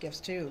Christmas gifts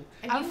too.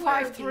 And I'm you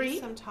wear 5'3". these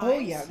sometimes. Oh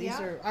yeah, these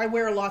are, I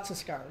wear lots of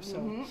scarves,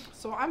 so.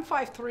 So I'm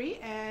 5'3"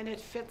 and it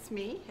fits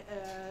me.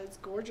 It's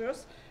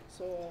gorgeous.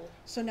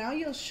 So now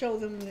you'll show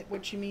them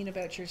what you mean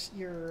about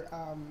your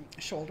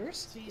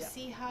shoulders. So you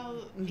see how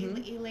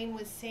Elaine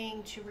was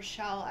saying to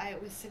Rochelle, I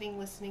was sitting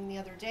listening the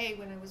other day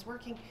when I was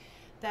working,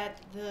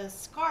 that the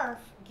scarf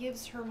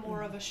gives her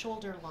more of a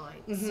shoulder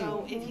line.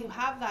 So if you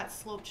have that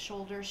sloped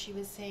shoulder, she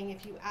was saying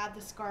if you add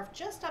the scarf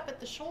just up at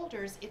the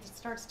shoulders, it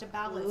starts to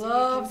balance.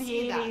 Love and the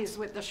you can see 80s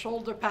with the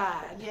shoulder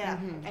pad. that. Yeah.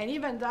 And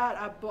even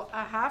that,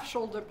 a half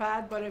shoulder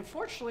pad, but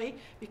unfortunately,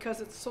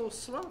 because it's so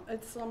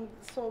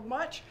so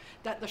much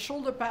that the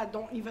shoulder pad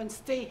don't even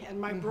stay in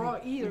my bra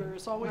either.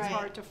 It's always Right.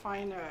 hard to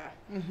find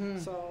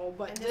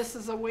but And this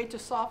is a way to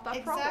solve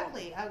that problem.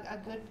 Exactly, a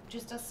good,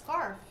 just a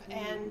scarf.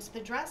 And the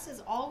dress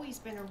has always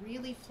been a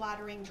really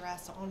flattering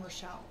dress on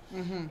Rochelle.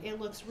 It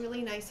looks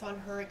really nice on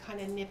her. It kind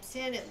of nips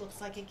in. It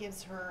looks like it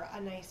gives her a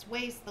nice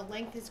waist. The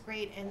length is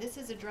great. And this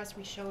is a dress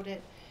we showed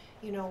it,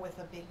 you know, with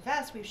a big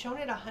vest. We've shown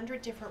it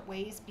 100 different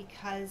ways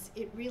because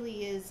it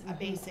really is a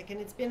basic. And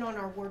it's been on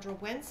our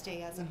Wardrobe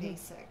Wednesday as a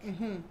basic.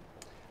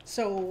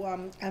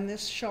 So, and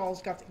this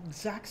shawl's got the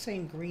exact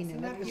same green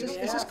in Isn't it. that Is this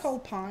beautiful?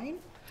 called pine?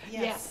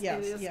 Yes,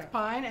 Yes, it is yeah.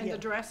 pine, and Yeah. the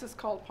dress is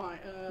called pine.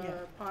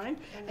 Pine, And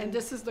and, then-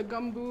 this is the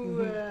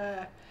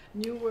Gumbo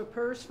new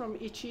purse from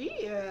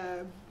Ichi,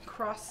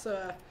 cross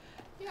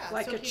Yeah,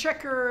 like so a if you-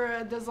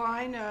 checker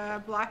design,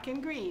 black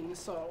and green.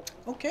 So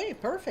Okay,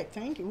 perfect.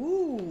 Thank you.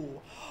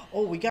 Ooh.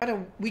 Oh, we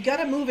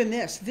gotta move in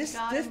this. This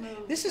Gotta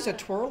move, this is a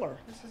twirler.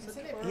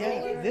 Isn't it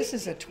Yeah, pretty? this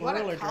is a What a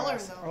twirler color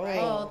dress. though, right?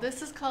 Oh,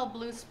 this is called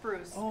Blue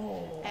Spruce.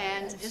 Oh,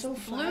 And that's it's so Blue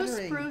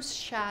flattering. Spruce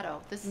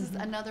Shadow. This is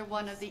another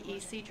one of the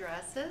EC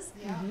dresses.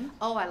 Yeah.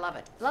 Oh, I love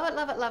it. Love it,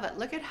 love it, love it.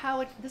 Look at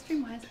how this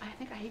reminds, I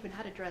think I even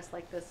had a dress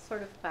like this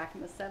sort of back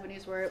in the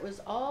 70s where it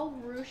was all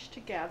ruched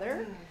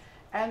together.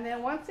 And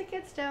then once it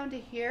gets down to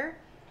here,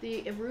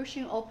 the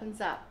ruching opens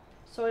up.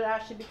 So it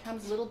actually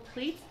becomes little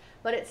pleats,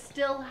 but it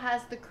still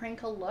has the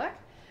crinkle look.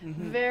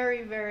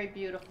 Very, very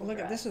beautiful Look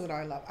dress. at this is what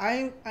I love.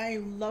 I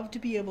love to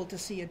be able to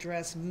see a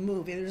dress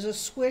move. There's a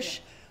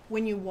swish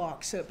when you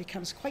walk, so it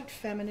becomes quite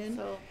feminine.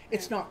 So-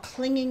 It's not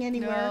clinging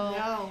anywhere. No.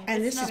 No.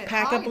 And it's this is not-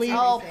 packably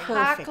Oh, everything.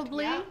 perfect.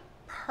 packably Yeah.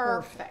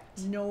 perfect.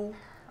 No,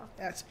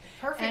 that's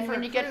Perfect And for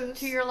when a you get cruise.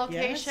 to your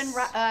location,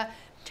 Yes.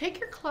 take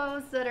your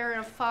clothes that are in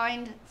a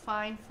fine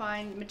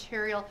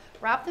material,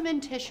 wrap them in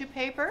tissue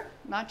paper,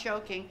 not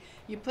joking.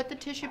 You put the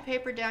tissue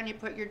paper down, you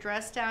put your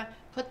dress down,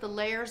 put the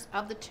layers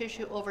of the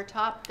tissue over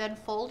top, then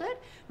fold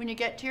it. When you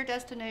get to your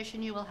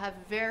destination, you will have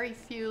very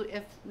few,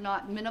 if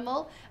not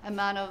minimal,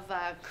 amount of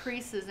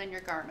creases in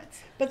your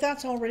garments. But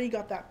that's already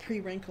got that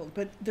pre-wrinkled.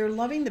 But they're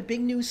loving the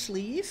big new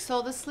sleeves.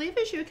 So the sleeve,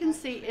 as you can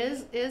see,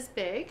 is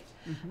big.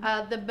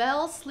 The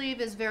bell sleeve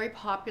is very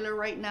popular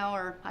right now,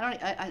 or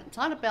it's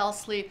not a bell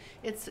sleeve.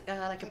 It's like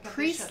a Like a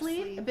pre bishop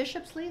sleeve, sleeve. a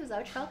bishop sleeve. Is that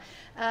what you call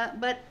it?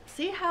 But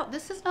see how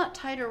this is not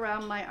tight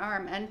around my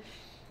arm, and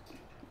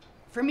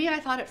for me, I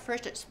thought at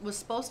first it was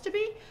supposed to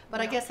be,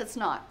 but I No. guess it's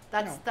not.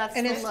 That's No. that's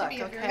And the it's- look. to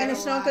be a Okay. very And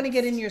it's not going to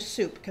get in your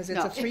soup because it's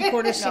No. a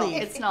three-quarter No,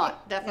 sleeve. it's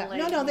not Yeah. definitely.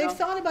 No, they've no.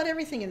 thought about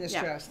everything in this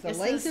Yeah. dress. The This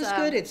length is, is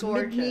good. It's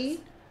gorgeous.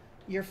 mid-knee.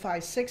 You're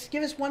 5'6".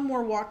 Give us one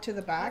more walk to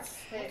the back.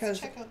 Let's Because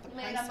check out the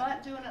Lane, price. I'm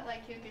not doing it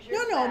like you because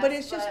you're no, but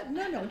fast,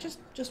 it's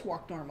just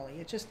walk normally.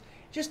 It's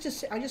just to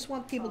see, I just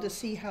want people to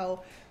see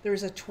how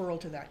there's a twirl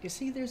to that. You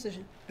see, there's a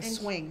And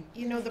swing.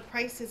 You know, the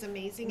price is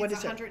amazing. What It's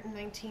is it?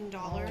 $119.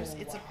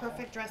 Oh, it's a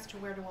perfect dress to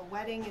wear to a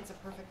wedding. It's a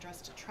perfect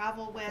dress to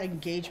travel with.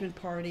 Engagement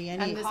party,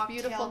 And any. this Cocktail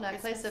beautiful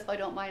necklace, Christmas. if I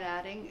don't mind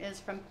adding,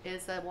 is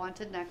a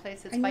wanted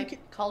necklace. It's And you by can-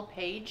 called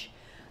Paige.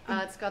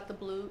 It's got the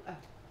blue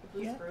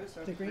Yeah, spruce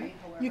or the green.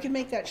 however. You can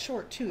make that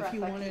short too if Correct,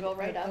 you I can wanted go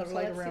right up. a So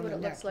light let's see around what the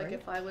it neck, looks like right?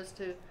 if I was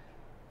to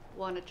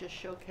want to just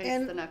showcase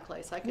And the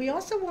necklace. I could We do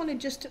also wanted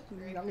just to,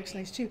 that looks pretty.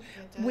 nice too.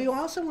 It We does.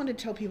 also want to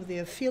tell people the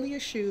Ophelia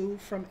shoe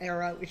from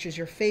Era, which is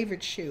your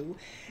favorite shoe,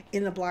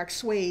 in the black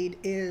suede,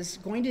 is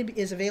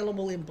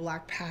available in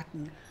black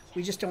patent.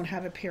 We just don't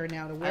have a pair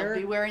now to wear. I'll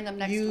be wearing them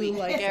next You week,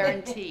 like them.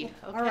 guaranteed.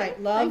 Okay? All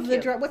right, love Thank the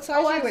you. dress. What size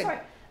Oh, are I'm you in? sorry.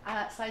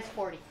 Size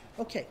 40.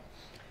 Okay,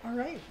 all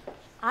right.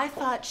 I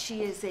thought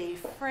she is a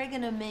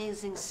friggin'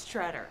 amazing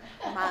strutter,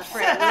 my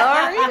friend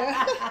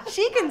Lori.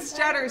 She can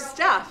strut her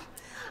stuff.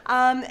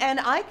 And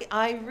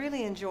I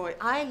really enjoy,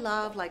 I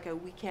love like a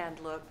weekend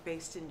look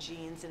based in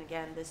jeans, and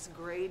again, this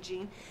gray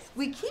jean.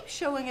 We keep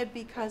showing it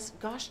because,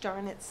 gosh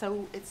darn it,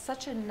 it's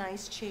such a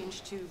nice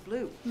change to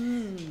blue.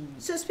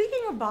 So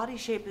speaking of body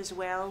shape as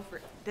well,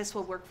 this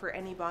will work for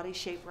any body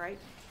shape, right?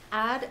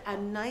 Add a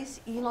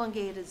nice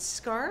elongated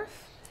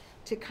scarf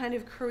to kind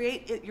of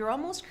create it. You're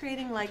almost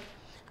creating like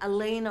a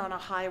lane on a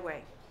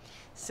highway.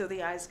 So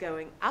the eye's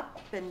going up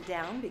and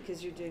down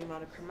because you're doing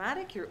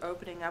monochromatic. You're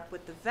opening up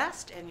with the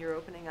vest and you're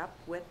opening up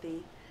with the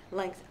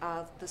length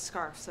of the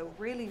scarf. So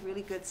really,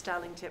 really good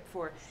styling tip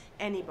for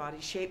any body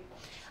shape.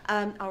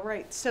 All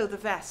right, so the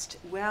vest.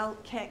 Well,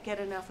 can't get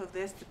enough of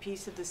this. The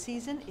piece of the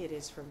season. It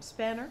is from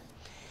Spanner.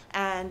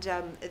 And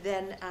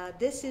then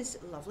this is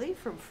lovely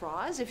from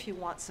Froz if you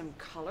want some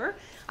color.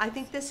 I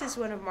think this is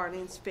one of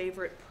Marlene's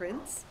favorite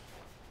prints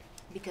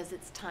because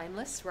it's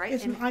timeless,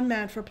 right? And I'm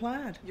mad for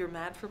plaid. you're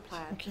mad for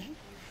plaid. Okay.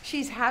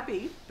 She's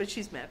happy, but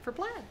she's mad for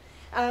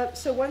plaid.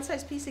 So one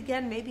size piece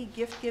again, maybe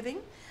gift giving,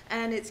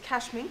 and it's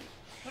cashmere.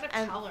 What a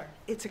And color.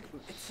 It's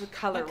the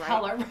color, The right?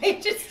 color,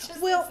 right?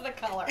 Just Well, it's the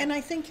color. And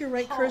I think you're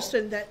right, Oh.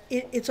 Kirsten, that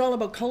it's all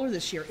about color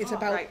this year. It's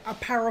about right. a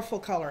powerful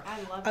color.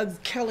 I love a this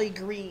Kelly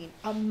green,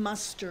 a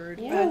mustard,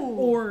 an Ooh.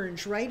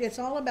 orange, right? It's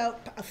all about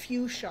a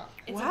fuchsia.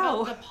 It's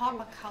Wow. about the pop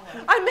of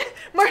color.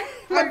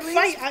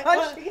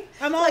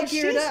 I'm all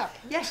geared up.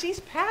 Yeah, she's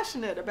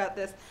passionate about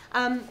this.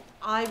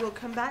 I will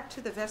come back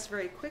to the vest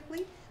very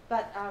quickly,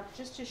 but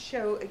just to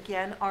show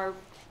again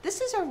this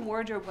is our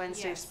Wardrobe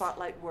Wednesday Yes.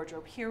 Spotlight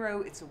Wardrobe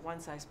Hero. It's a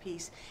one-size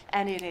piece,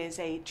 and it is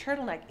a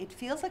turtleneck. It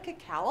feels like a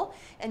cowl,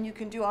 and you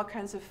can do all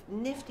kinds of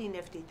nifty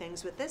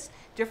things with this.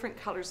 Different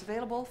colors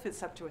available,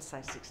 fits up to a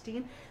size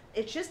 16.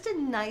 It's just a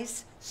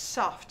nice,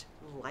 soft,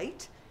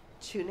 light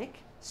tunic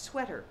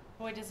sweater.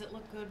 Boy, does it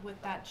look good with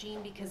that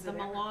jean because the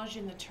Isn't it? melange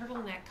in the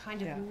turtleneck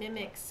kind of Yeah.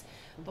 mimics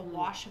the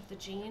wash of the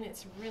jean.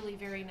 It's really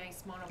very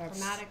nice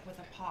monochromatic with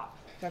a pop.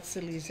 That's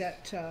the Lisette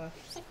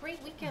It's a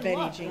great weekend Betty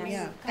look. jean, I mean,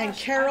 yeah. gosh, And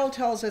Carol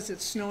tells us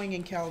it's snowing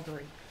in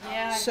Calgary.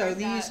 Yeah, I So heard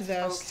these that.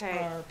 vests Okay.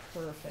 are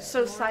perfect.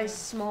 So size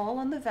small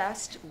on the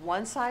vest,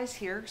 one size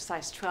here,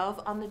 size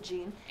 12 on the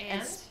jean.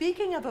 And And?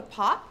 speaking of a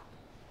pop,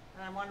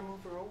 And I want to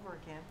move her over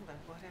again, but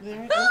whatever.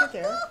 There, look at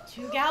there.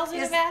 Two gals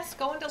in a vest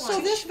going to lunch. So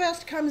this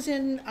vest comes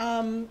in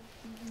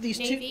these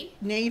Navy?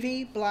 two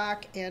navy,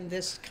 black, and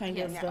this kind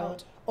Yes. of Yeah,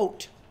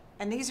 oat.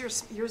 And these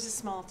are, yours is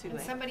small too, And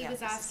eh? somebody Yeah, was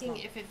this is asking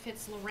small. if it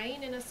fits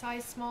Lorraine in a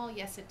size small.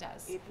 Yes, it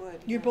does. It would.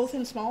 You're yes. both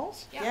in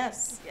smalls? Yeah.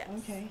 Yes, yes.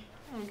 Okay.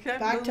 Okay.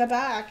 Back to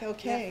back,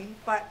 okay. Yeah,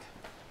 but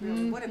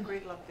really, what a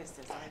great look this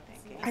is, I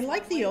think. eh? I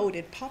like the oat.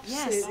 It pops.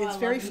 Yes. Oh, I It's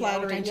very love the oat.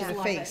 flattering I to just the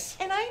love face.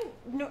 And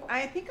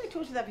I think I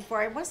told you that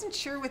before. I wasn't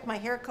sure with my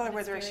hair color But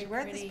it's whether I should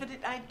very wear this, pretty.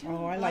 but I do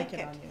Oh, I like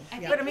it on you. I Yeah.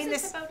 think But I mean,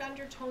 it's this- about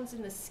undertones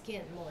in the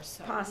skin more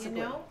so. Possibly,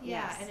 You know?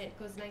 Yeah, yes. and it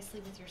goes nicely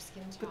with your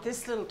skin tone. But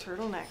this little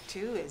turtleneck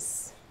too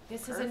is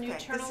This is a new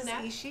perfect.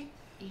 turtleneck. This is Ishi.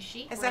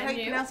 Ishi. Is that how brand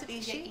you new. pronounce it, Yeah,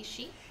 Ishi?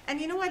 Ishi. And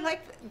you know, I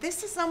like,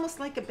 this is almost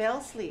like a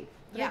bell sleeve.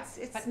 Yeah,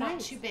 It's but not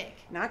nice. too big.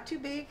 Not too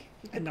big.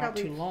 You could And not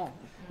probably- too long.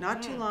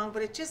 Not too long,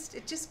 but it just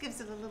gives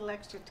it a little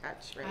extra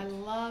touch, right? I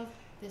love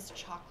this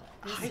chocolate.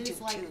 This I do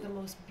is like too. the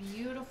most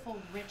beautiful,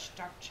 rich,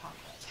 dark chocolate.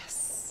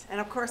 Yes.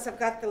 And of course, I've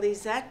got the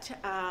Lisette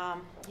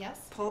Yes?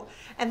 pull,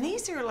 and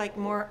these are like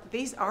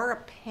these are a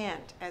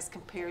pant as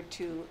compared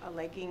to a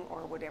legging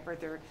or whatever.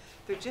 They're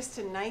just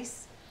a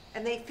nice,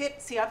 and they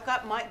fit. See,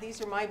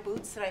 these are my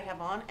boots that I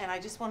have on, and I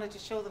just wanted to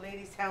show the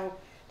ladies how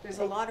there's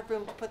a lot of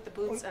room to put the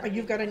boots. Oh,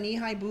 you've got a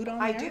knee-high boot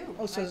on I there? do,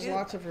 Oh, so I there's do.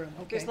 lots of room.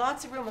 Okay. There's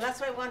lots of room, and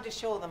that's why I wanted to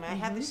show them. I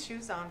had the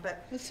shoes on,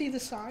 but Let's see the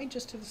side,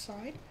 just to the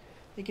side.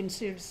 You can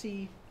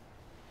see.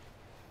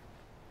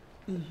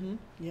 Mm-hmm.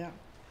 Yeah.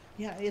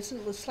 Yeah. It's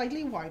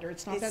slightly wider.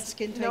 It's not that it's,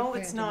 skin tight. no,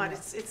 it's not.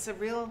 It's a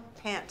real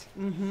pant.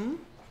 Mm-hmm.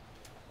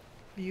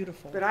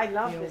 Beautiful. But I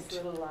love The this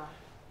oat.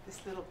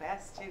 little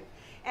vest too.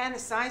 And the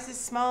size is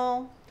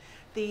small.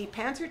 The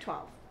pants are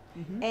 12.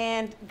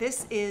 And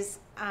this is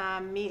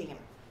medium.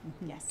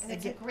 Yes. And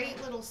it's a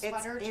great little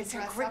sweater to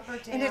dress up or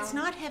down. And it's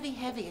not heavy.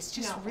 It's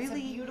just No, it's a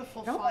really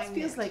beautiful It almost fine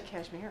feels knit. like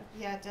cashmere.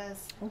 Yeah, it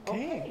does.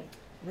 Okay.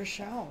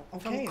 Rochelle.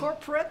 From Okay.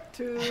 corporate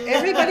to.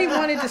 Everybody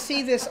wanted to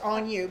see this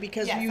on you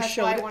because Yes, you that's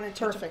showed why I it wanted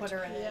perfect. to put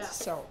her in it. Yeah.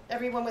 So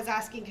Everyone was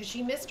asking because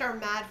she missed our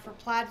Mad for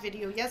Plaid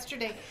video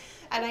yesterday,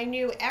 and I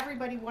knew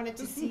everybody wanted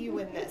to see you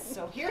in this.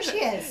 So here she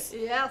is.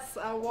 Yes,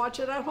 I watch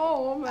it at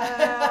home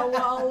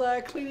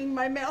while cleaning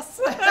my mess.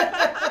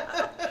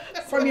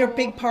 from your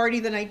big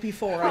party the night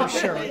before, I'm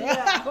sure.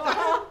 Yeah,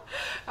 well,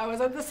 I was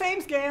at the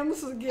same game,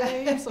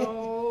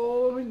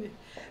 so.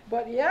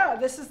 But yeah,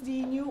 this is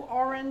the new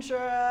orange.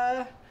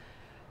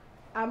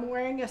 I'm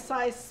wearing a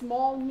size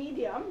small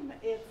medium.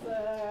 It's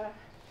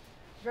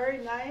very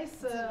nice.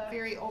 It's a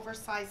very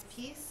oversized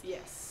piece.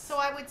 Yes. So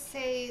I would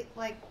say,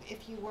 like,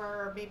 if you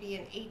were maybe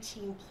an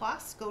 18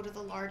 plus, go to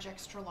the large,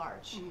 extra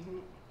large.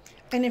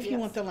 And if you Yes.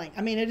 want the length,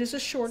 I mean, it is a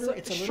shorter. So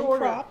it's a little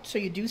shorter. cropped, so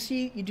you do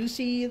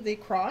see the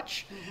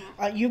crotch.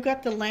 You've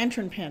got the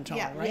lantern pant on,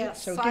 Yeah. right?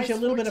 Yes, So it gives you a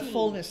size little bit of 14.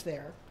 fullness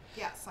there.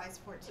 Yeah, size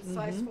 14.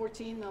 Size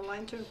 14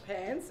 lantern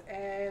pants,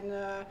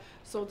 and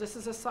so this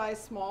is a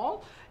size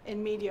small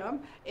and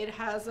medium. It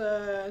has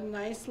a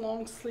nice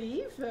long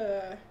sleeve,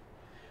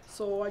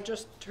 so I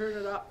just turn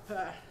it up.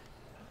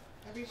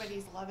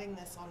 Everybody's loving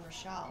this on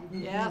Rochelle.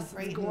 Yes,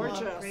 Great it's look,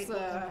 gorgeous. great look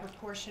and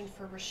proportion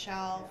for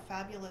Rochelle.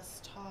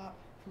 Fabulous top.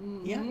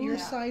 Yeah, you're Yeah.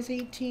 size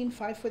 18,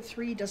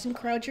 5'3", doesn't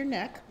crowd your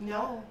neck.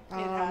 No. It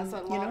has a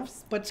you lot know,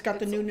 of but it's got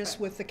the it's newness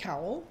okay. with the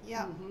cowl.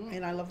 Yeah.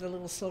 And I love the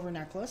little silver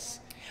necklace.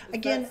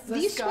 Again, That's the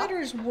these scarf.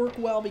 sweaters work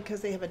well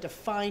because they have a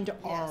defined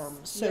arm,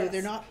 so Yes.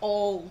 they're not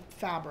all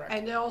fabric.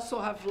 And they also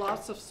have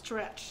lots of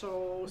stretch,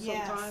 so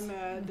Yes.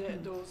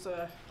 sometimes those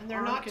And they're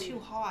arm not can- too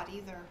hot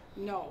either.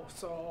 No,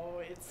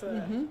 so it's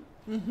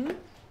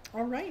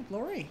All right,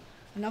 Lori,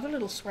 another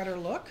little sweater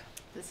look.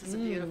 This is a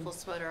beautiful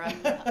sweater.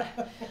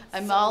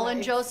 I'm all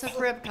in Joseph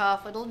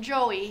Ribkoff, little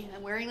Joey.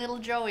 I'm wearing little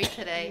Joey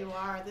today. You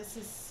are. This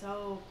is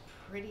so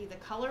pretty. The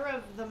color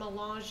of the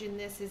melange in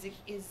this is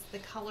the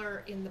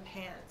color in the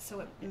pants, so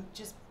it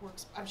just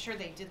works. I'm sure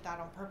they did that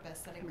on purpose,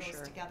 that it I'm goes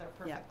sure. together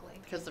Yeah,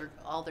 perfectly. because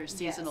all their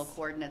seasonal Yes.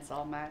 coordinates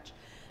all match.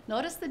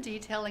 Notice the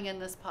detailing in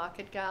this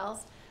pocket,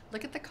 gals.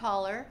 Look at the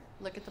collar,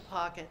 look at the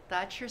pocket.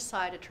 That's your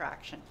side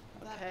attraction.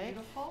 Isn't that Okay?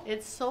 beautiful?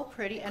 It's so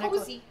pretty and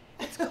Cozy.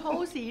 It's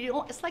cozy. You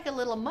don't, it's like a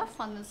little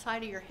muff on the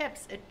side of your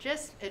hips. It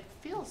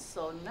feels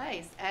so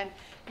nice, and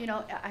you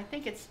know I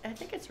think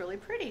it's really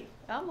pretty.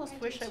 I almost I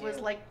do wish I was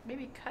too. like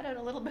maybe cut it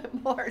a little bit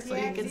more so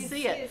Yeah, you can 'cause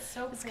see it. it's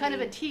so It's kind of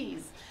a pretty.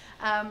 tease.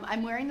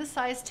 I'm wearing the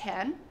size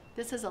 10.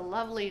 This is a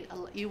lovely.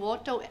 You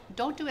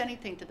don't do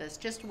anything to this.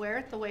 Just wear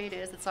it the way it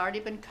is. It's already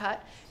been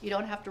cut. You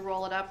don't have to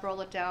roll it up,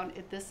 roll it down.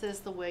 This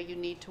is the way you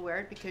need to wear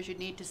it because you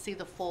need to see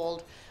the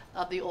fold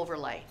of the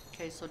overlay.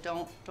 Okay, so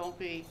don't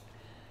be.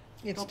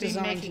 It's Don't be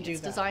designed to making, do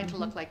it's that. designed to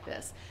look like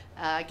this.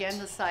 Again,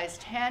 the size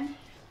 10.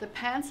 The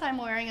pants I'm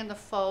wearing in the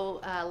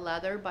faux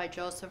leather by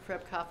Joseph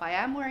Ribkoff, I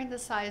am wearing the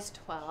size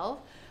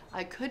 12.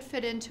 I could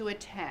fit into a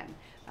 10.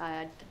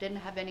 Didn't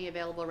have any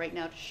available right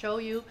now to show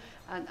you,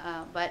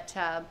 but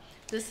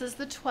this is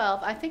the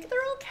 12. I think they're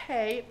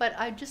okay, but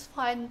I just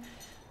find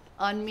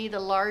on me the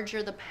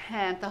larger the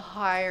pant, the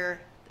higher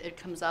it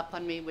comes up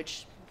on me,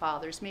 which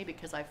bothers me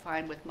because I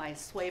find with my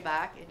sway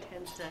back, it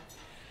tends to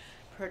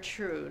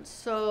protrude.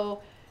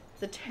 So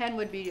the 10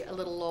 would be a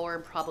little lower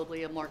and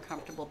probably a more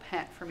comfortable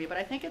pant for me, but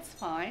I think it's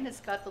fine. It's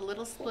got the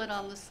little split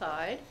on the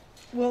side.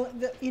 Well,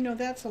 you know,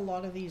 that's a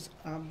lot of these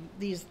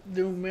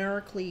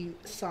numerically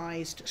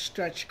sized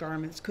stretch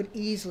garments could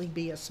easily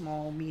be a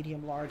small,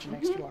 medium, large, and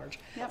extra large.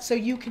 Yep. So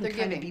you can They're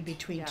kind of giving. be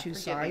between Yeah, two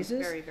forgiving.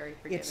 sizes. Very, very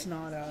forgiving. It's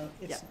not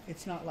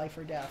it's not life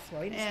or death,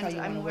 right? It's And how you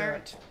want to I'm wear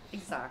wearing it.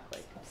 exactly.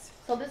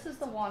 So this is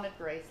the wanted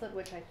bracelet,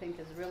 which I think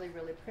is really,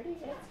 really pretty.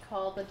 It's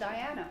called the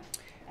Diana,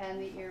 and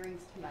the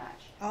earrings to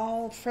match.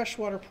 All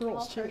freshwater All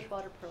pearls too.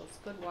 freshwater pearls.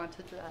 Good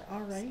wanted.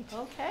 All right.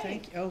 Okay.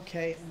 Thank you.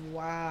 Okay.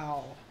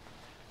 Wow.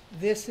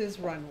 This is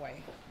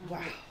runway.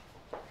 Wow.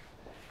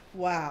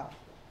 Wow.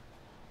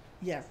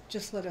 Yeah.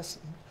 Just let us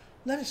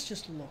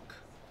just look.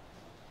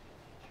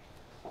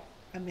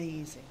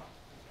 Amazing.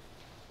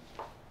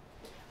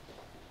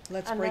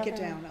 Let's break it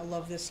Another- down. I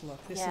love this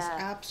look. This is Yeah.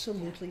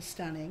 absolutely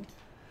stunning.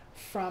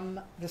 From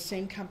the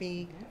same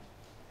company,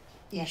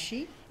 Yeah.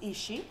 Ishi,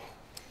 Ishi.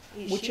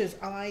 which is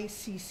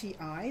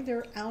ICCI.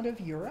 They're out of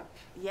Europe,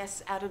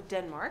 Yes, out of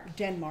Denmark.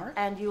 Denmark.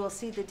 And you will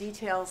see the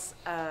details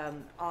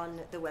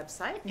on the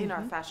website in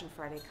our Fashion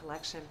Friday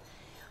collection.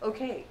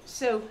 Okay,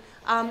 so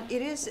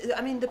it is,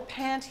 I mean, the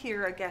pant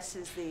here, I guess,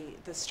 is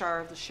the star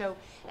of the show.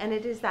 And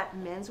it is that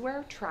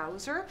menswear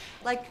trouser.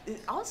 Like,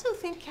 also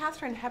think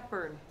Katharine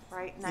Hepburn,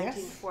 right? Yes.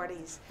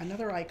 1940s.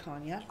 Another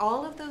icon, yeah.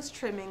 All of those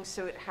trimmings,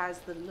 so it has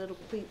the little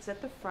pleats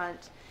at the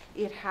front.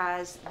 It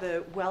has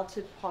the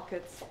welted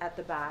pockets at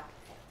the back.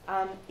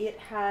 It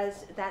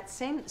has that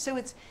same, so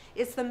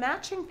it's the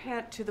matching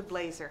pant to the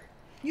blazer.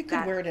 You could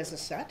That- wear it as a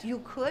set. You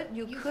could,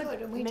 You could,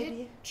 and we maybe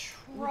did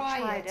try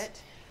tried it.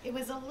 it. It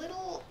was a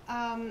little,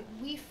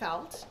 we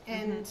felt,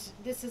 and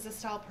this is a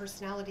style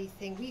personality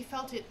thing, we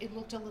felt it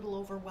looked a little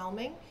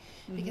overwhelming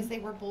because they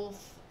were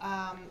both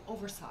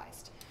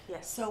oversized.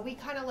 Yes. So we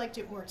kind of liked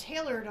it more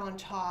tailored on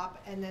top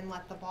and then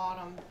let the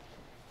bottom.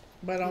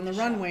 But on the show.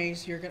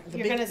 runways, you're gonna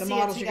You're gonna the see it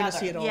models you're gonna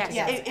see it together. all Yes.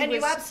 together. Yes, It and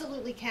you was-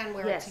 absolutely can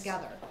wear Yes. it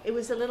together. It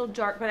was a little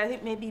dark, but I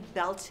think maybe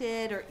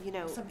belted or, you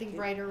know. Something you-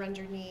 brighter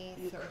underneath.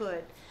 You or-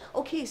 could.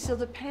 Okay, so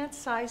the pant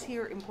size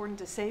here, important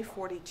to say,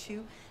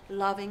 42.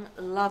 Loving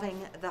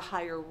the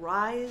higher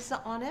rise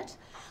on it.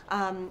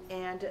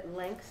 And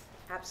length,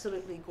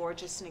 absolutely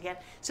gorgeous. And again,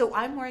 so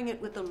I'm wearing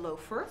it with a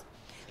loafer.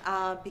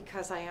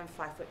 Because I am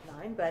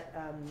 5'9", but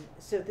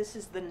so this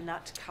is the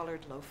nut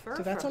colored loafer.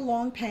 So that's a from-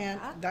 long pant.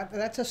 Yeah.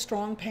 That's a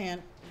strong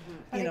pant.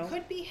 But You it know,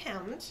 could be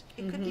hemmed.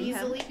 It could be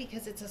easily hemmed.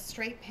 because it's a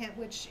straight pant,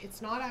 which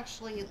it's not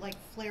actually like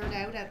flared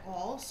out at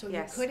all. So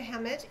Yes. you could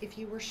hem it if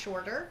you were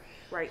shorter.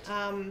 Right.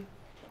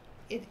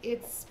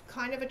 It's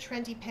kind of a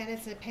trendy pant.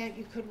 It's a pant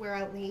you could wear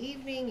out in the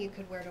evening. You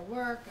could wear to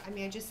work. I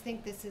mean, I just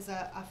think this is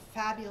a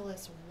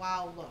fabulous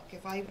wow look.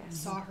 If I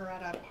saw her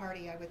at a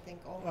party, I would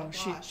think, oh my well,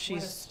 gosh, what a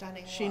she's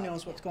stunning she look.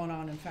 knows what's going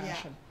on in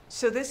fashion.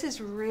 So this is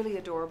really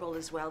adorable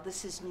as well.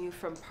 This is new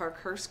from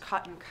Parkhurst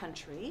Cotton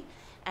Country,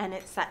 and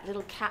it's that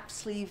little cap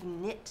sleeve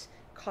knit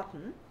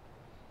cotton.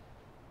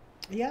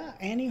 Yeah,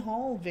 Annie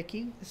Hall,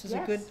 Vicky. This is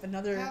Yes.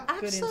 another Yeah.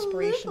 good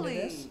inspiration to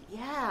this. Absolutely.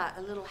 Yeah,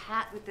 a little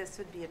hat with this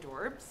would be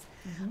adorbs.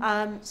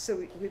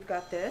 So we've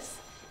got this,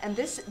 and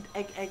this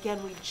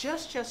again we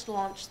just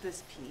launched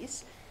this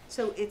piece,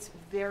 so it's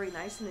very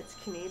nice and it's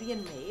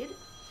Canadian made.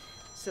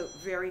 So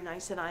very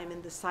nice, and I'm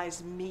in the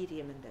size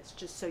medium in this,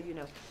 just so you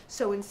know.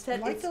 So I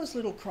instead, like it's, those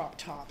little crop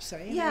tops,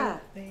 eh? yeah,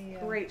 They,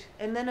 great.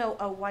 And then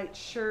a white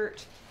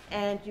shirt,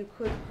 and you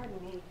could, pardon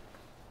me,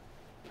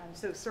 I'm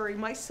so sorry,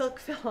 my silk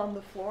fell on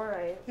the floor,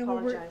 I Yeah, well,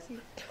 we're- apologize.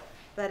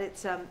 But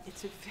it's a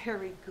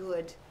very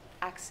good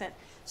accent.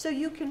 So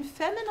you can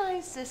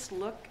feminize this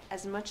look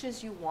as much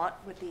as you want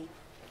with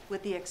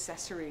the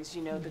accessories,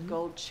 you know, the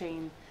gold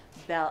chain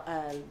bell,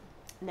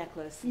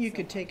 necklace. and You so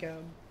could on. take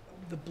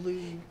the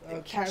blue The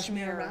cashmere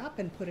cashmere. wrap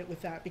and put it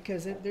with that,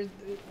 because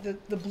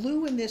the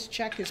blue in this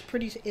check is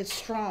it's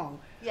strong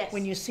Yes.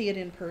 when you see it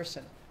in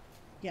person.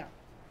 Yeah,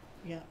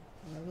 yeah,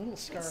 and a little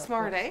scarf.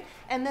 Smart, eh?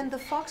 And then the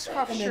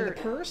Foxcroft And then shirt.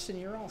 the purse, and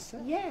you're all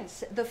set.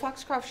 Yes, the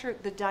Foxcroft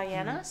shirt, the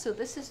Diana. So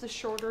this is the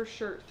shorter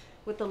shirt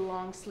with the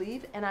long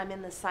sleeve, and I'm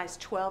in the size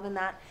 12 in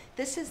that.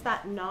 This is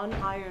that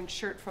non-iron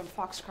shirt from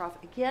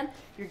Foxcroft. Again,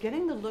 you're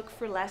getting the look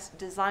for less.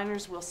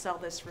 Designers will sell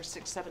this for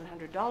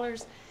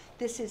 $600-700.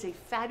 This is a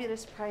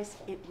fabulous price.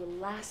 It will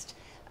last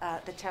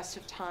the test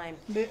of time.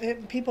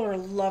 People are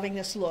loving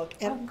this look,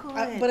 and Oh,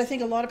 good. but I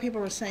think a lot of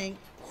people are saying,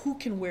 "Who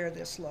can wear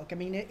this look?" I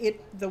mean,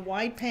 the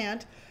wide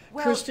pant.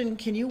 Well- Kirsten,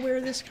 can you wear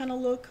this kind of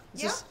look?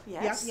 Is Yeah. this-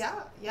 Yes.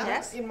 Yeah,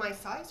 Yes. in my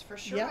size for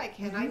sure Yeah. I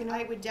can.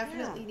 I would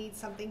definitely need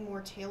something more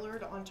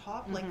tailored on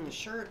top, like the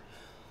shirt,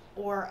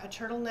 or a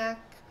turtleneck,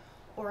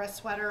 or a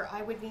sweater.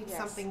 I would need Yes.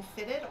 something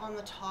fitted on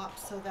the top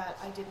so that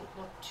I didn't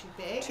look too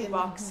big, Too and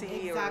boxy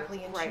or-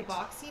 exactly, and right. too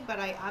boxy. But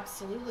I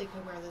absolutely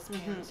could wear this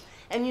pant.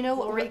 And you know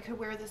what? Lori could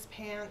wear this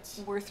pant.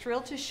 We're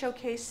thrilled to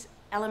showcase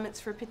elements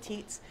for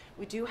petites.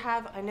 We do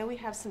have, I know we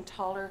have some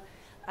taller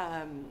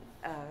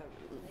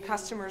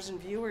customers and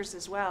viewers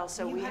as well.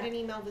 So You we had ha- an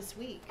email this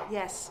week.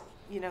 yes,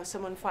 you know,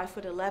 someone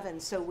 5'11".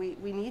 So we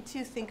need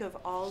to think of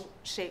all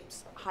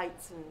shapes,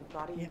 heights, and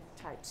body Yep.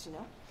 types. You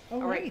know.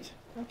 Oh, All right. right.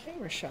 Okay,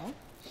 Rochelle.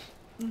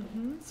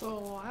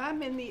 So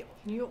I'm in the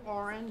new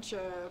orange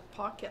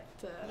pocket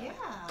Yeah.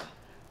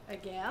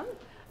 again.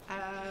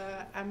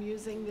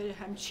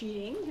 I'm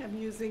cheating. I'm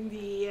using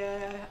the,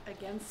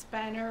 again,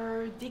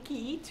 Spanner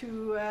Dicky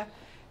to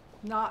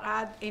not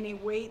add any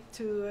weight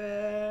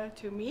to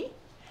me.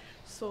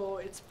 So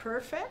it's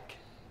perfect.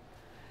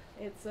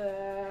 It's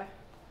a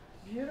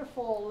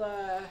beautiful,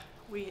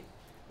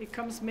 it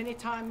comes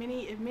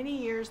many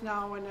years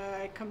now, and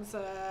it comes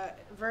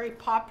very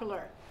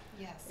popular.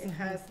 Yes. It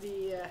has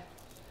the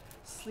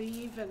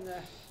sleeve and the,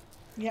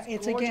 Yeah,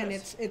 it's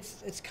gorgeous.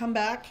 it's come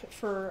back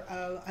for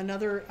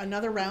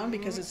another round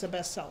because it's a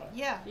bestseller.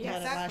 Yeah, We had it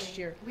exactly. last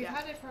year. We've Yeah.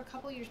 had it for a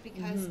couple years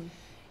because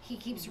he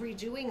keeps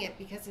redoing it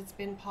because it's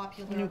been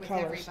popular New with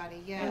colours.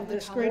 everybody. Yeah, and the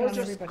this great on colours.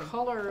 gorgeous everybody.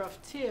 color of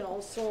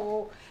teal.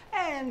 So,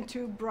 and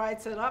to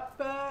brighten up,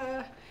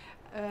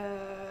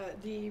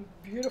 the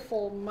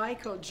beautiful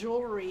Michael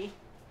jewelry.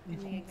 In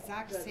the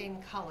exact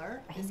same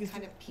color, this The-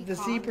 kind of peacock.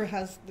 The zebra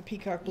has the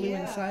peacock blue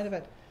Yeah. inside of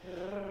it.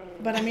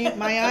 But I mean,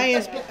 my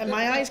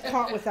eyes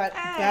caught with that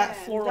And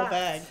floral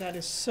that's- bag. That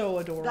is so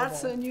adorable.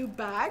 That's a new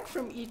bag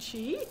from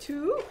Ichi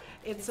too.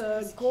 It's a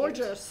It's cute.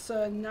 gorgeous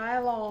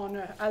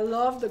nylon. I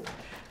love the,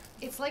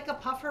 It's like a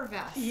puffer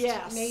vest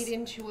Yes. made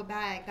into a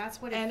bag. That's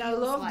what it and feels I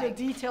love like. the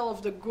detail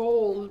of the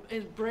gold.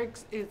 It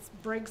breaks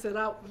it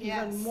out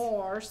Yes. even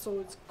more. So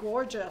it's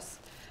gorgeous.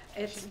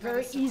 It's She's got a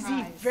very easy,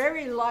 surprise.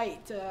 very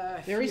light.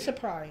 very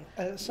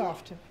feel-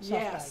 soft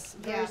Yes,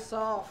 bag. very Yeah.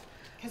 soft.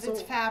 Because So-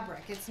 it's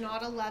fabric. It's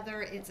not a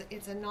leather.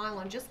 It's a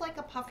nylon, just like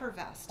a puffer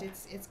vest.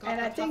 It's got And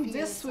the I think puffy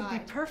this would be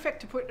inside.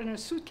 perfect to put in a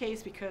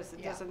suitcase because it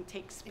Yeah. doesn't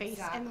take space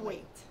Exactly. and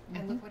weight.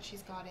 And look what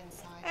she's got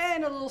inside.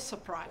 And a little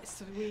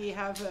surprise. We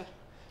have a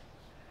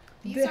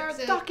These are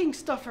the stocking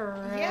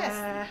stuffer.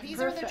 Yes, these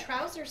are the perfect.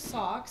 trouser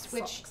socks,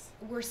 which Socks.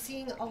 we're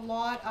seeing a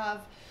lot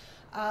of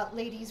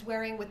ladies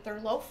wearing with their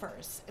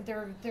loafers.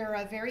 They're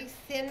a very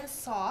thin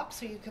sock,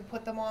 so you could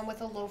put them on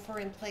with a loafer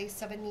in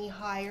place of a knee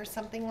high or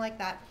something like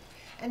that.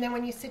 And then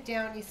when you sit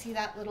down, you see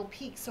that little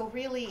peak. So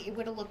really, it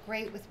would have looked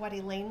great with what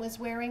Elaine was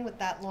wearing, with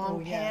that long Oh,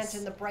 pant yes.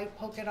 and the bright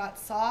polka dot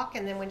sock.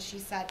 And then when she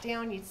sat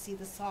down, you'd see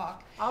the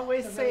sock. I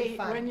always They're very say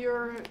fun. when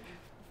you're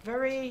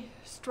very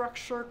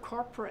structured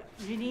corporate,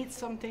 you need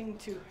something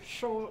to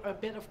show a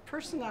bit of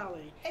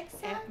personality. And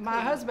my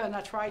Exactly. husband,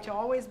 I try to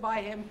always buy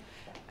him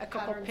a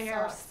couple Patterned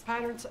pairs, socks.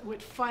 patterns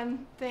with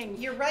fun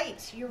things. You're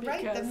right. You're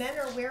right. The Because- men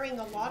are wearing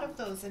a lot of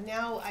those, and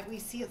now we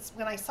see it.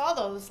 When I saw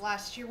those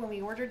last year when we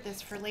ordered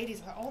this for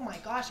ladies, I thought, oh my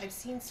gosh, I've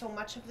seen so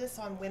much of this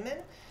on women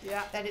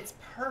Yeah. that it's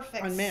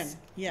perfect. On men,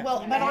 yeah.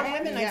 Well, but on And-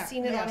 women, yeah, I've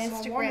seen it on yes. For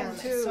Instagram. women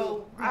too.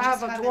 So we I have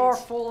just a haven't- drawer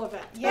full of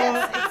it.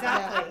 Yes,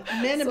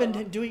 exactly. Men have So-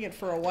 been doing it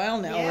for a while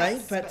now. right?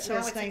 Yes, But so now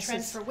it's it's a nice. trend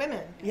It's- for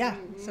women. Yeah,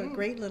 so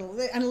great little,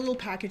 and a little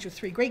package of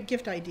 3. Great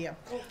gift idea.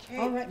 Okay.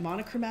 All right,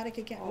 monochromatic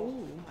again.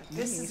 Oh,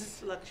 This nice.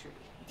 is luxury.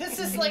 This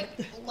is like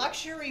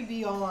luxury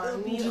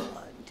beyond.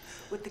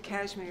 With the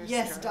cashmere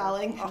Yes, scarf.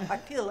 darling. Oh, I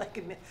feel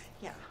like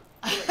yeah.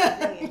 I feel like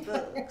a million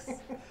bucks.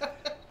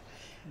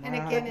 And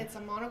again, it's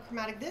a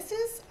monochromatic. This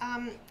is,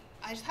 I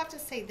just have to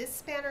say, this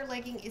spanner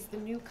legging is the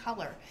new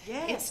color.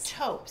 Yes. It's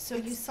taupe. So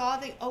you saw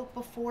the oak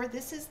before.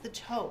 This is the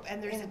taupe,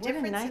 and there's And a what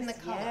difference in the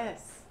nice- color.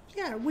 Yes.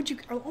 Yeah, would you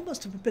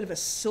almost a bit of a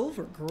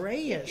silver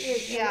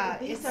grayish. Yeah,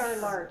 These it's- are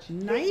large.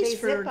 Nice They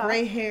for zip up.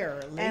 gray hair,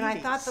 ladies. And I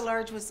thought the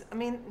large was, I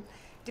mean,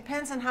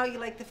 depends on how you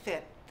like the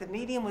fit. The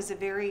medium was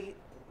a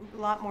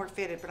lot more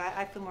fitted, but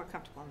I feel more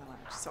comfortable in the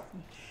large. So,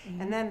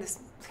 and then this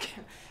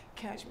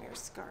cashmere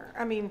scarf.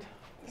 I mean,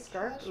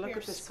 scarf. Look cashmere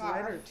at the scarf.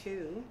 sweater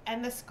too.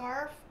 And the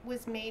scarf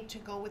was made to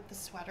go with the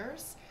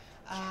sweaters.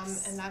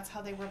 And that's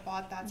how they were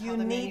bought. That's how You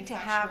the need to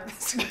have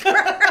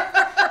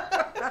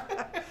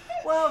manufacturer.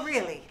 Well,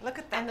 really, look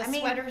at that. And the I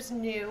mean, sweater's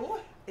new.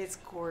 it's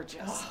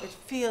gorgeous.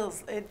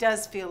 It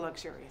does feel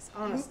luxurious,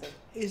 honestly.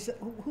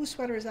 Whose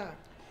sweater is that?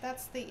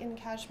 That's the in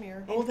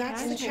cashmere. Oh,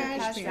 that's the Cashmere,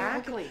 cashmere.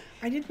 exactly.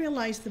 I didn't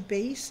realize the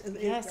base.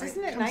 Yes,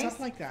 isn't it comes nice? up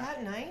like Is that.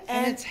 that nice?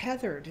 And And- it's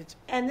heathered. It's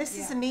And this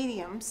is Yeah. a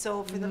medium,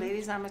 so for the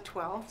ladies, I'm a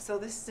 12. So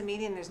this is a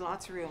medium. There's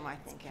lots of room, I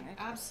think, in it.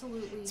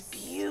 Absolutely. It's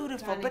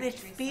beautiful, stunning, but it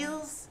Teresa.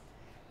 feels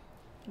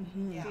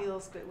Yeah.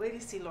 good. Wait till you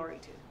see Lori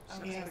too.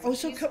 Okay. yeah. Oh,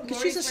 so She's-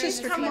 because she's a Lori's wearing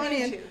sister. the Come same on one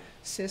in, too.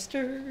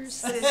 sisters.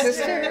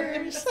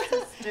 Sisters.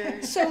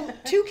 Sisters. So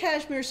 2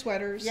 cashmere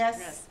sweaters.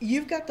 Yes.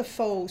 You've got the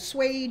faux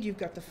suede. You've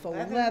got the faux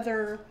Leather.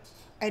 leather,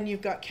 and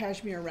you've got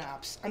cashmere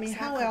wraps. I mean,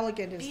 how Exactly.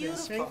 elegant is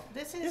this, Beautiful. right?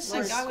 This This is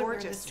like is I would wear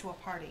gorgeous. this to a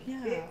party.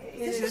 Yeah. It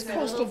This is is the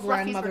coastal little fluffies were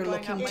grandmother going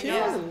looking up too. my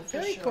nose.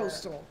 Very For sure.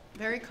 coastal.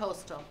 Very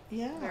coastal.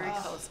 Yeah. Very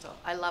coastal.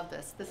 I love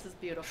this. This is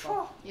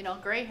beautiful. You know,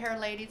 gray hair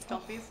ladies,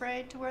 don't be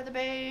afraid to wear the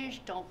beige.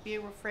 Don't be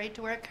afraid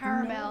to wear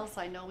caramels.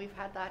 I know we've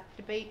had that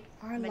debate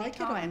I many like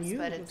it on times, you.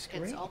 but It it's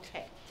looks great.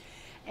 okay.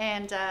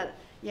 And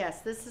yes,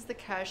 this is the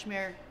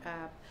cashmere.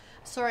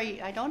 Sorry,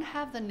 I don't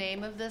have the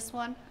name of this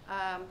one.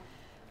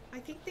 I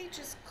think they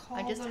just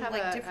call just them have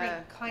like a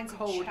different kinds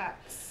code. of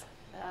checks.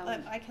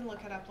 Um, I can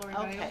look it up, Lori,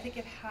 but I okay. don't think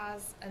it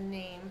has a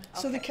name.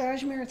 So the Okay.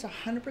 cashmere, it's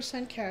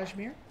 100%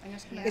 cashmere. I'm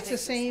just gonna It's the take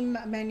this. same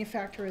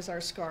manufacturer as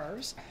our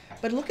scarves.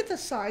 But look at the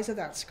size of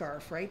that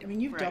scarf, right? I mean,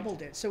 you've Right.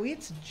 doubled it. So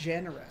it's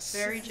generous.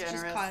 Very It's just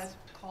generous.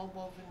 called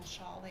woven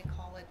shawl. They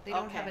call it. They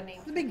don't have a Okay. name.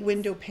 It's a big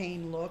window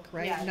pane look,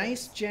 right? Yeah, it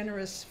Nice, is.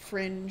 generous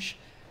fringe.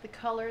 The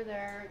color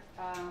there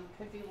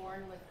could be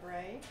worn with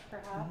gray,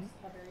 perhaps,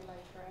 a very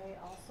light gray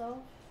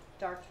also,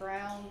 dark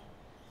brown,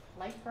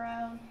 light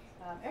brown,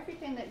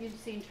 everything that you've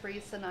seen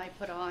Teresa and I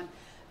put on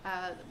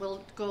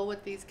will go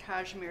with these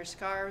cashmere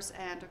scarves,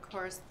 and of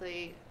course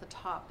the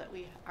top that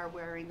we are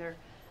wearing. They're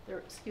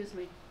excuse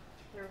me,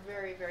 they're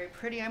very, very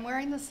pretty. I'm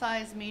wearing the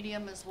size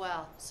medium as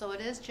well, so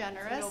it is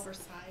generous. It's an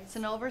oversized. It's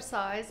an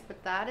oversized,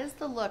 but that is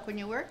the look. When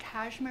you wear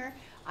cashmere,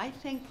 I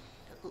think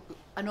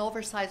an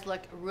oversized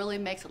look really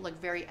makes it look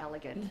very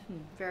elegant.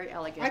 Very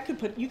elegant.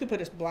 You could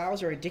put a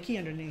blouse or a dickie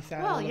underneath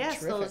that. Well, It'll look yes,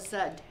 terrific.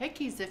 those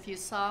dickies. If you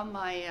saw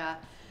my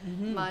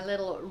my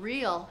little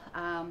reel,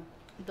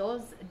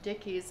 those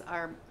dickies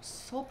are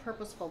so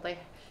purposeful. They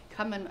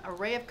come in an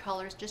array of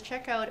colors. Just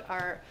check out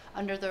our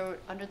under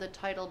the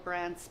title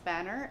brand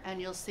Spanner,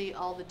 and you'll see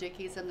all the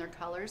dickies and their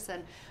colors.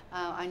 And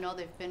I know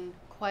they've been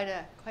quite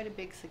a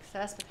big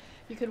success.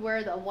 You could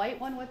wear the white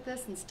one with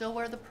this and still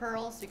wear the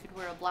pearls. You could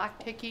wear a black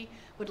picky.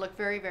 Would look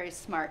very, very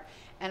smart.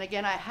 And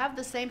again, I have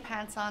the same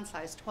pants on,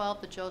 size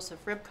 12, the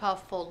Joseph Ribkoff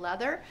full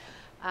leather.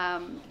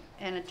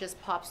 And it just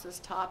pops this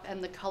top.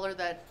 And the color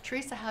that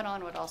Teresa had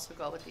on would also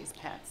go with these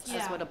pants, as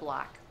Yeah. would a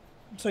black.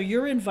 So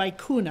you're in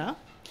Vicuna,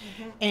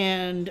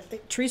 and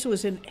Teresa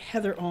was in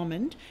Heather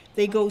Almond.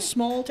 They go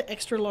small to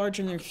extra large,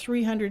 and they're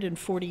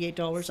 $348,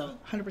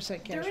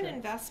 100% They're an cashmere.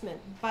 investment,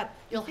 but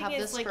You'll the thing have is,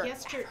 this like for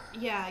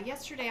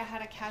yesterday I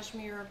had a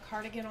cashmere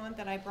cardigan on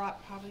that I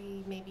brought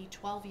probably maybe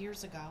 12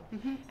 years ago,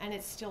 and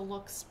it still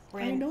looks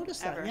brand. I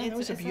noticed that. ever. Yeah, that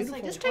was a It says, beautiful.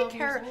 like, Just 12 take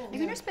care. years old.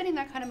 If you're spending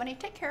that kind of money,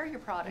 take care of your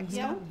products.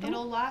 Yeah, Don't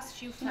it'll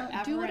last you you know,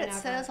 forever do what and it ever.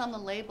 says on the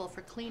label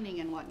for cleaning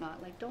and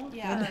whatnot. Like don't.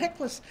 Yeah. And the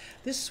necklace,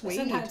 this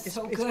suede that is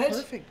so it's good?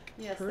 perfect.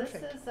 Yes,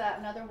 perfect. this is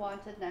another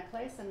wanted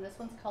necklace, and this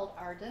one's called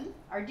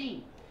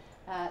Ardeen,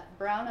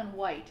 brown and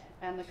white,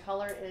 and the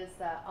color is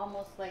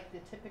almost like the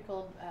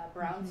typical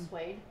brown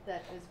suede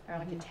that is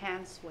like a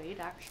tan suede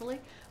actually.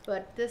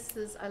 But this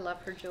is, I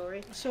love her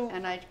jewelry, So-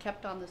 and I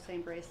kept on the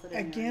same bracelet. in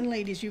there. Again,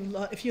 ladies,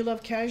 if you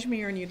love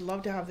cashmere and you'd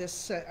love to have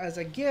this as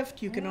a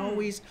gift, you can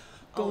always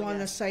go Oh, on the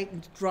yes. site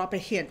and drop a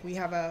hint. We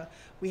have a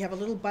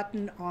little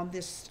button on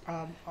this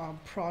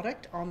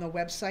product on the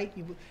website.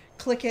 You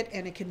click it,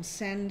 and it can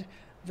send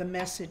the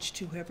message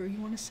to whoever you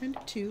want to send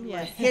it to.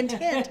 Like, Yes.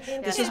 hint.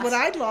 This is what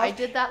I'd love. I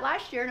did that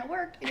last year and it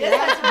worked.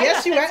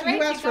 Yes, you That's asked,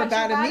 you right, asked for a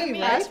got your bad of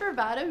me, I asked right? for a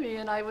bad of me,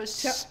 and I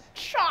was Tell-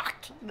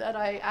 shocked that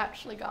I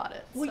actually got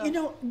it. Well, So- you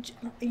know,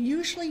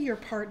 usually your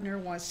partner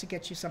wants to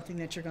get you something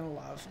that you're going to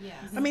love. Yes.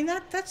 I mean,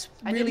 that's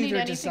I didn't really need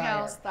their anything desire.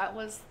 else.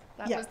 That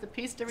That Yeah. was the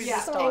piece de Yeah.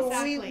 resistance. So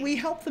Exactly. we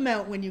help them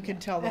out when you can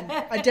tell them,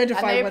 And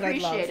identify they what I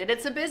love. appreciate it.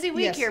 It's a busy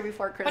week Yes. here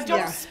before But Christmas. don't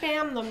Yeah.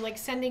 spam them like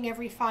sending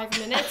every 5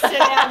 minutes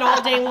and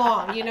all day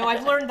long. You know,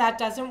 I've learned that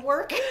doesn't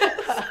work.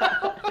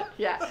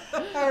 Yeah.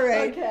 All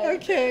right.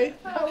 Okay.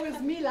 That was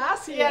me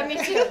last year. Yeah, me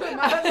too.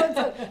 My husband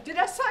said, did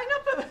I sign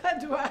up?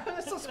 Do I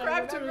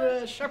subscribe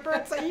to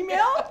Shepherd's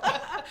email?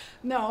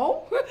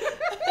 No.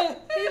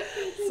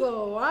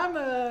 So I'm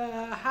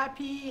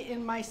happy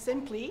in my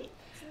Simply.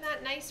 Isn't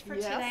that nice for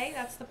Yes. today?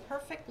 That's the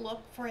perfect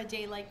look for a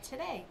day like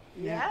today.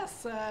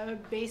 Yes,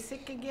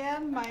 basic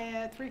again,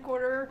 my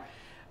 3/4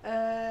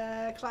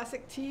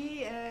 classic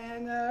tee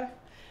and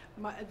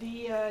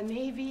the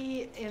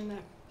navy in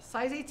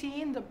size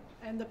 18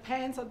 and the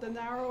pants are the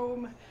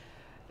narrow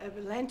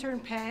lantern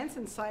pants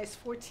in size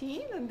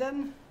 14 and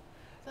then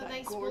It's a that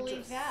nice woolly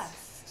gorgeous.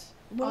 vest.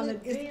 Well, On a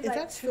day like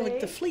that's like the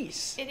today-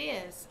 fleece. It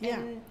is. Yeah.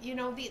 And, you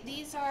know,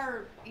 these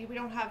are, we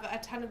don't have a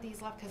ton of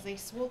these left because they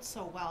sold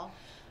so well.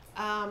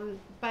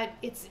 But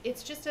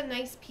it's just a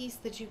nice piece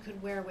that you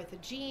could wear with a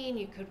jean,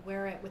 you could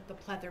wear it with the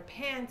pleather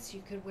pants,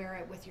 you could wear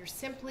it with your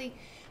Simply.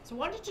 So I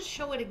wanted to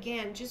show it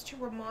again just to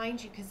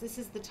remind you, because this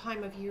is the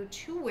time of year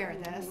to wear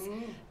this,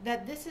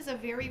 that this is a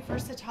very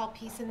versatile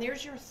piece, and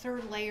there's your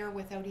third layer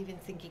without even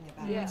thinking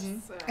about Yes,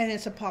 it. And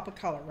it's a pop of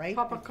color, right?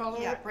 pop of color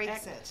Yeah, it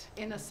breaks it.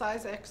 in a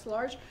size X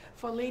large.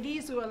 For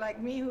ladies who are like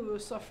me who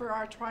suffer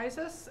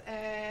arthritis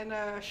and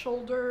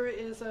shoulder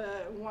is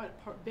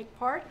big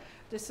part,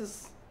 this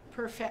is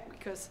perfect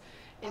because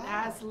it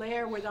adds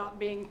layer without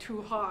being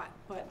too hot.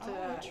 But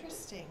Oh,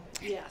 interesting.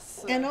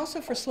 yes. And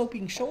also for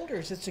sloping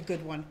shoulders, it's a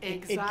good one.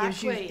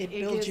 exactly. It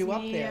builds you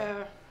up gives me,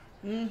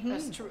 there. a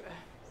str-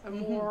 a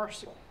more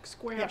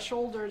square Yeah.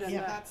 shoulder than Yeah.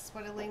 that. That's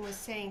what Elaine was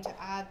saying, to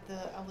add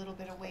a little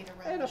bit of weight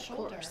around And the of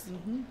shoulder. course,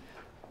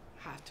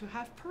 have to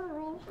have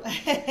pearl.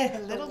 A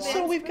little bit.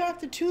 So we've got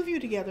the two of you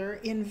together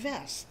in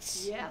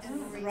vests. Yes. And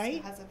Marisa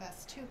Right? has a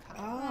vest too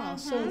coming. Ah,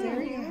 so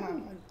there you have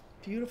a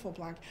beautiful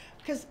black.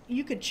 Because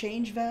you could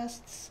change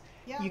vests,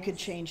 Yeah. you could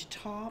change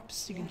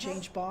tops, you can Yes.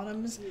 change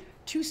bottoms,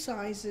 two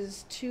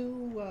sizes,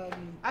 two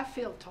I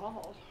feel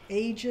tall.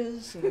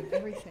 ages, and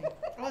everything.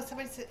 Oh,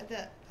 somebody said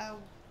the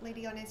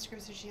lady on Instagram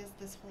says she has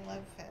this whole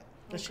outfit.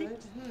 Does she?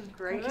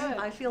 Great. Good.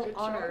 I feel Good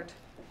job. honored.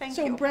 Thank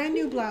So you. brand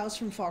new blouse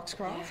from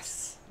Foxcroft.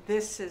 Yes.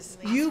 This is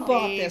You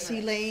bought this,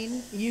 favorite.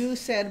 Elaine. You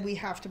said we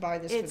have to buy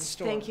this for the It's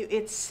store. thank you.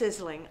 It's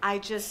sizzling. I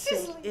just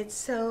think it's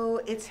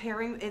so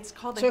it's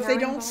called the So if they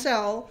don't herringbone.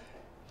 sell,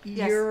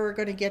 Yes. you're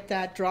going to get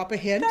that drop a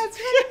hint. That's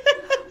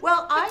right.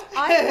 Well, I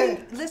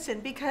think,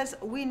 listen, because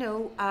we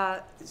know,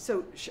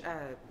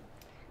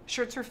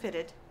 shirts are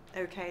fitted,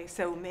 okay?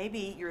 So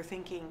maybe you're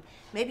thinking,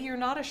 maybe you're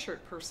not a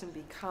shirt person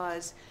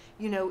because,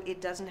 you know,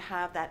 it doesn't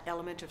have that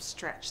element of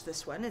stretch,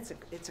 this one. It's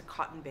a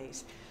cotton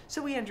base.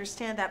 So we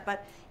understand that.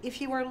 But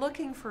if you are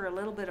looking for a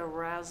little bit of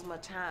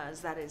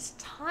razzmatazz that is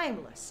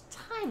timeless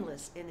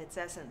in its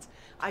essence,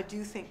 I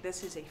do think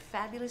this is a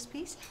fabulous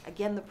piece.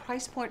 Again, the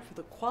price point for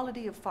the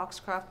quality of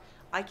Foxcroft,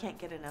 I can't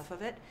get enough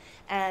of it.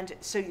 And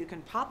so you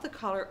can pop the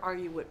collar. Are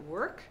you at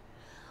work?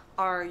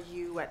 Are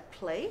you at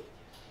play?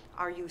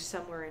 Are you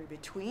somewhere in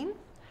between?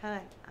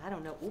 I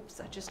don't know. Oops,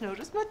 I just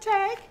noticed my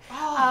tag.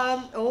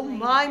 Oh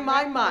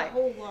my.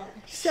 Whole look.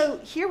 So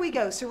here we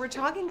go. So we're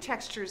talking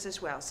textures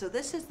as well. So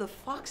this is the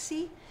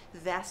Foxy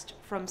vest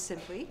from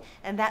Simply,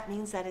 and that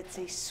means that it's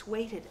a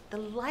suede, the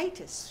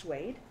lightest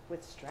suede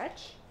with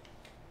stretch.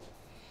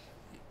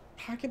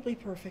 Arguably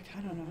perfect.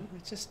 I don't know.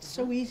 It's just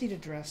so easy to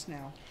dress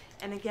now.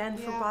 And again,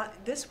 Yeah.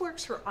 this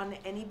works for on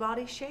any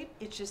body shape.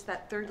 It's just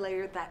that third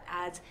layer that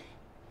adds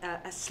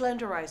a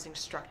slenderizing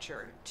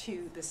structure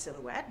to the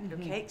silhouette.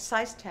 Okay,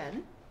 size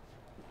 10.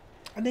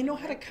 And they know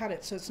how to cut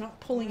it, so it's not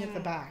pulling at the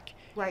back.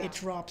 Right. It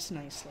drops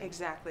nicely.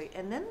 Exactly.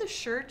 And then the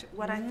shirt,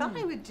 what I thought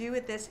I would do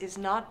with this is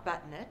not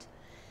button it.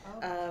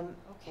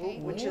 Okay.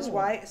 Which is Ooh.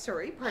 why,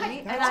 sorry, pardon me.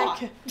 And That's,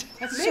 okay.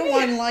 That's so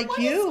unlike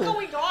you.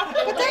 Going on?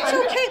 But that's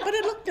okay. But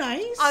it looked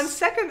nice. on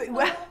second,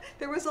 well,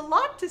 there was a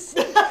lot to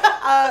see,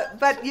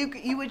 but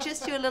you would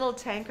just do a little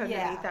tank underneath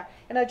Yeah. that.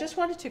 And I just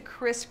wanted to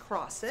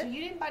crisscross So it.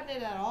 you didn't button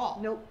it at all?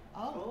 Nope.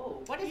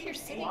 Oh. What if you're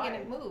sitting and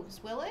it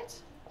moves? Will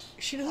it?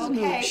 She doesn't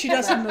Okay. move. She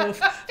doesn't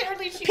move.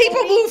 Apparently she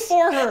People believes. move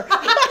for her.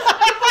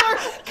 People are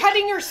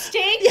cutting her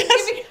steak and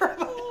giving her.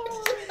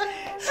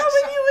 So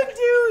what you would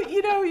do,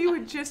 you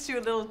would just do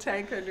a little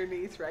tank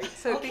underneath, right?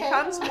 So it Okay.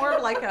 becomes more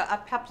like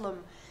a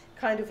peplum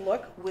kind of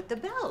look with the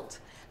belt.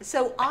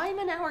 So I'm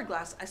an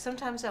hourglass.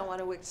 Sometimes I want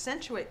to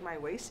accentuate my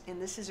waist,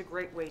 and this is a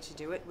great way to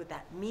do it with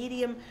that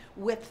medium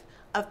width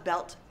of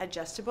belt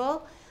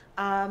adjustable.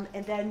 And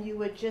then you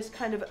would just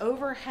kind of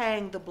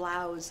overhang the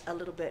blouse a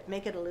little bit,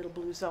 make it a little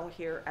blouson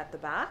here at the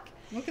back.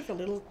 Look at the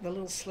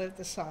little slit at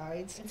the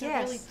sides. It's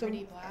Yes. a really So,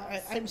 pretty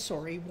blouse. I'm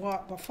sorry,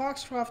 but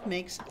Foxcroft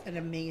makes an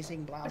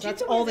amazing blouse. But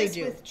That's you can all wear they this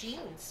do. with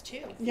jeans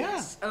too.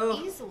 Yeah.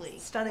 Oh, Easily.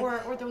 stunning.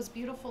 Or those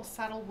beautiful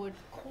subtle wood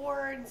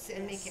cords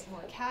and make it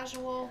more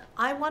casual.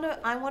 I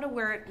wanna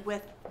wear it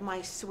with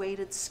my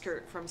suede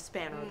skirt from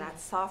Spanner, that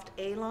soft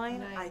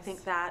A-line. I Nice.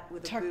 think that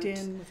with a Tucked boot,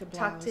 in with a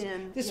blouse. tucked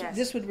in. This yes.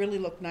 this would really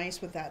look nice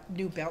with that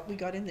new belt we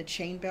got in, the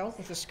chain belt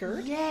with the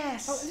skirt.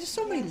 Yes. Oh, there's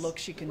so many yes.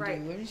 looks you can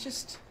Right. do. It's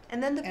just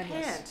And then the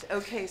endless. pant.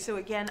 Okay, so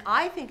again,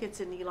 I think it's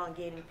an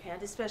elongating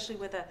pant, especially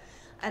with a,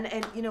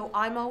 and you know,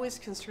 I'm always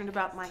concerned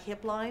about my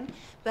hip line,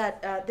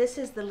 but this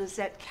is the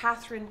Lizette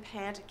Catherine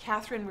pant.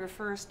 Catherine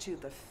refers to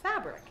the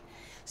fabric.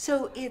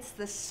 So it's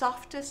the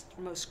softest,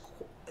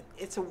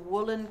 it's a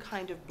woolen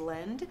kind of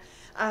blend.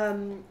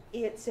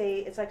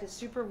 It's like a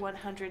super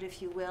 100,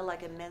 if you will,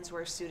 like a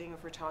menswear suiting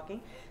if we're talking,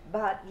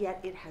 but yet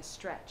it has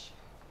stretch.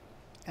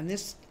 And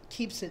this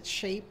keeps its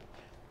shape.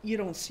 You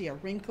don't see a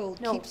wrinkle.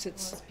 No. Keeps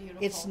its it's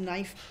beautiful. it's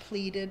knife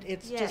pleated.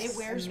 It's Yes. just It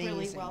wears really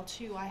amazing. well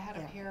too. I had a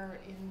Yeah. pair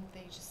in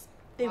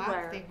They black.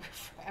 wear. They wear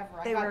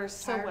forever. They I got wear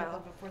so tired well. of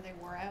them before they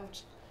wore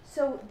out.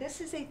 So this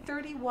is a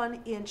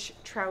 31-inch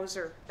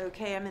trouser.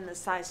 Okay, I'm in the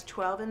size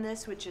 12 in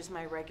this, which is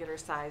my regular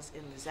size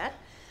in Lizette.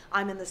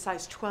 I'm in the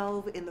size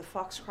 12 in the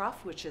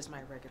Foxcroft, which is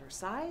my regular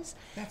size.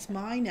 That's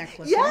my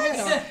necklace. Yes!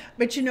 I had on.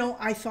 But you know,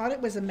 I thought it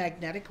was a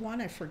magnetic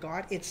one. I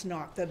forgot. It's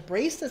not. The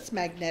bracelet's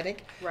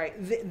magnetic. Right.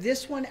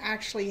 This one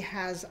actually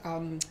has a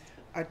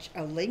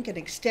link, an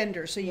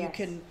extender, so you Yes.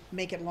 can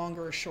make it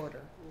longer or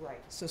shorter.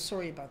 Right. So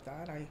sorry about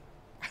that. I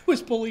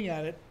was pulling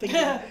at it,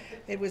 thinking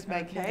it was Okay.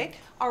 magnetic.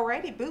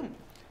 Alrighty, boom.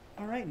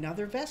 All right,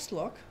 another vest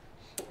look.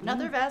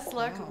 Another vest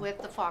look wow.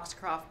 with the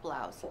Foxcroft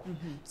blouse.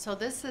 So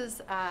this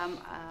is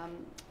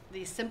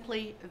the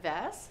Simply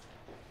vest.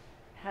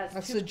 Has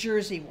That's two, the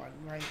jersey one,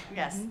 right?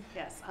 yes,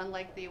 yes.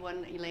 Unlike the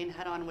one Elaine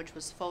had on, which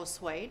was faux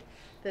suede,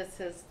 this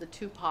is the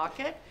two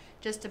pocket,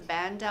 just a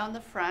band down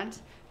the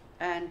front,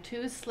 and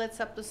two slits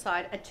up the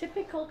side. A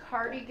typical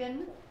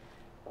cardigan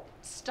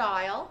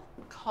style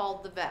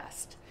called the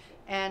vest,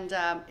 and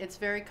it's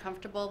very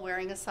comfortable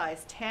wearing a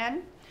size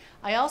 10.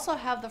 I also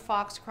have the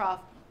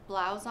Foxcroft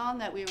blouse on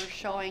that we were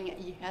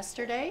showing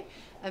yesterday,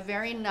 a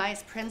very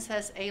nice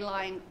princess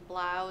A-line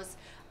blouse.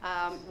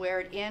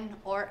 Wear it in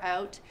or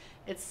out.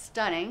 It's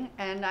stunning,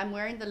 and I'm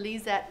wearing the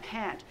Lizette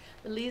pant.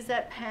 The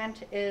Lizette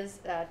pant is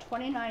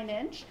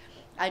 29-inch.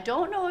 I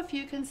don't know if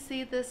you can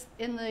see this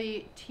in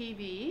the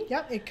TV.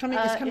 Yep, it's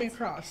coming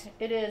across.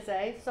 It is,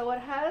 eh? So it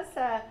has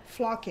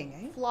Flocking,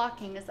 eh?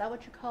 flocking, is that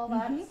what you call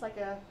that? It's like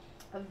a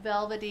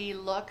velvety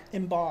look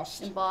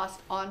Embossed. embossed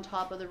on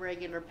top of the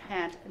regular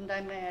pant. And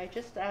I'm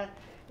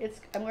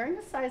wearing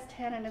a size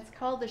 10, and it's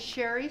called the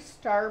Sherry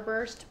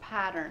Starburst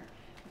pattern.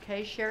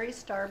 Okay, Sherry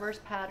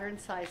Starburst pattern,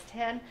 size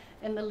 10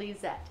 in the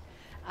Lizette.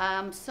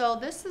 So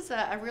this is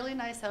a really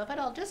nice outfit.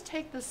 I'll just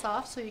take this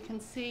off so you can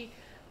see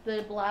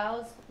the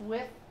blouse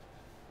with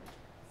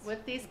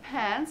these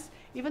pants.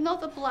 Even though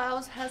the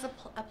blouse has a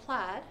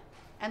plaid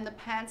and the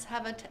pants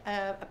have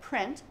a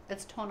print,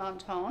 it's tone on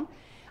tone,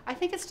 I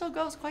think it still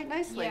goes quite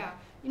nicely. Yeah.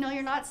 You know,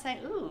 you're not saying,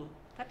 ooh,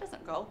 that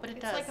doesn't go, but it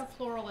It's does. like a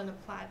floral and a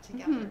plaid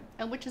together. Mhm.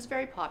 And which is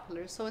very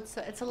popular. So it's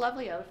a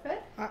lovely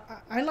outfit.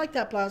 I like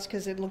that blouse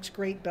because it looks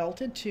great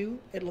belted too.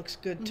 It looks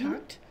good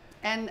tucked.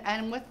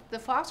 And with the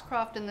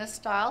Foxcroft in this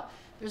style,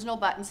 there's no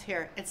buttons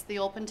here. It's the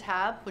open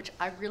tab, which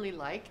I really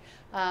like,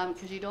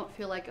 because you don't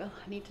feel like, oh,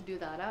 I need to do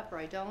that up, or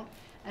I don't.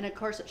 And of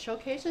course, it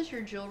showcases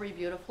your jewelry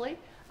beautifully.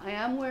 I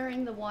am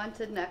wearing the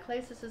Wanted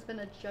necklace. This has been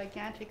a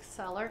gigantic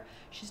seller.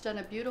 She's done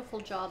a beautiful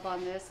job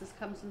on this. This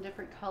comes in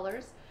different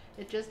colors.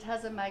 It just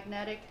has a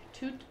magnetic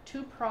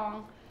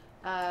two-prong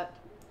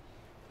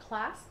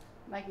clasp,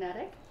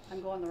 magnetic.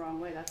 I'm going the wrong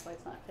way, that's why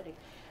it's not fitting.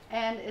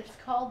 And it's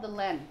called the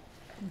Len.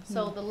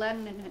 So the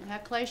Len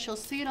necklace, you'll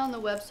see it on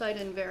the website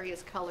in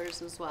various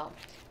colors as well.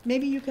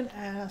 Maybe you can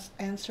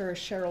answer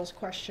Cheryl's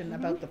question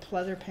about the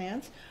pleather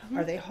pants.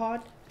 Are they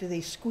hot? Do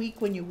they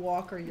squeak when you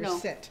walk or you No,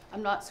 sit?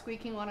 I'm not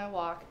squeaking when I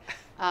walk.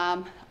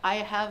 I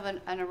have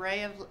an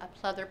array of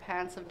pleather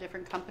pants of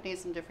different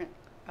companies and different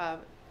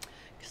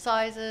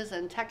sizes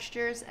and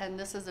textures, and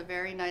this is a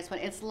very nice one.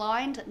 It's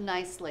lined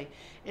nicely.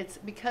 It's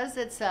because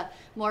it's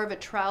more of a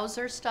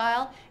trouser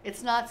style,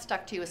 it's not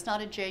stuck to you. It's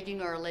not a jegging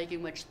or a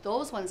legging, which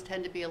those ones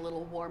tend to be a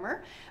little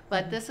warmer,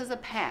 but this is a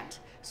pant,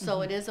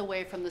 so it is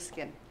away from the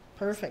skin.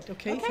 Perfect.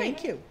 Okay,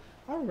 thank you.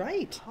 All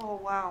right. Oh,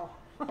 wow.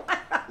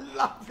 I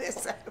love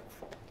this outfit.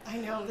 I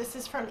know, this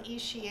is from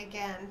Ishi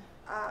again.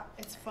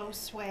 It's faux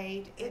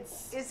suede.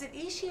 Is it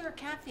Ishi or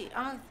Kathy?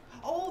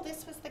 Oh,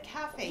 this was the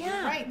cafe. Yeah.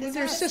 You're right. This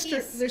Their is a sister,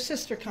 piece. their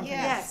sister company.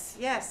 Yes.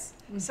 Yes,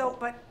 yes. So,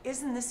 but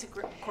isn't this a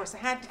great, of course, I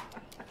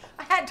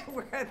had to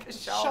wear the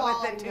shawl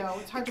with it too. I know,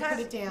 it's hard to put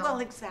it down. Well,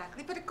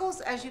 exactly, but it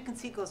goes, as you can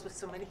see, goes with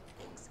so many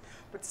things,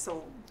 but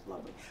so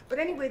lovely. But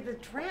anyway, the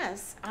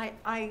dress,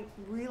 I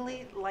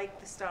really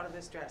like the style of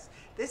this dress.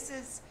 This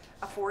is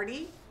a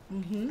 40,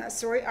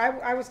 Sorry,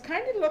 I was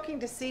kind of looking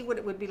to see what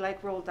it would be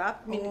like rolled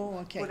up. I mean, Oh,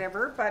 okay.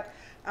 whatever,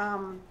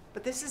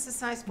 but this is a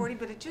size 40,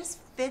 but it just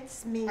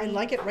fits me. I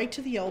like it right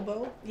to the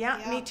elbow. Yeah,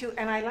 Yeah. me too.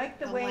 And I like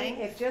the The way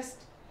length. it just,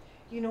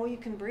 you know, you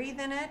can breathe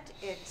in it.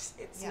 It's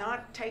Yeah.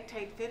 not tight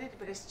fitted,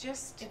 but it's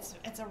just,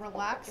 It's a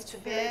relaxed It's a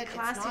fit. very It's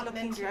classy not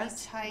looking mentally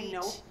dress. tight.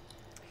 No.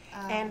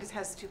 Um, and it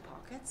has 2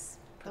 pockets.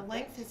 the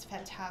length is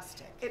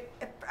fantastic. Yes,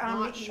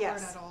 Not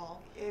short at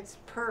all. it's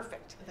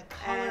perfect. The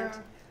color.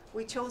 And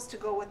we chose to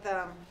go with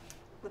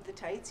the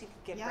tights. You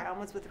could get Yeah. brown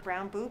ones with the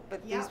brown boot,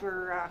 but Yeah. these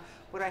were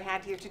what I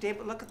had here today.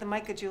 But look at the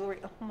mica jewelry.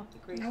 Oh my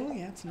gracious. Oh,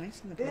 yeah, it's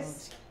nice in the This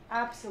clothes.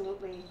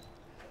 absolutely.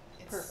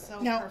 It's Perfect. so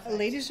Now, perfect.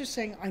 ladies are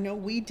saying, I know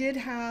we did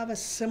have a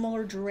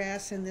similar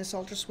dress in this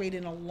ultra suede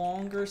in a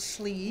longer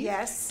sleeve.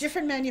 Yes.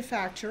 Different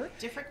manufacturer.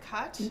 different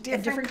cut. A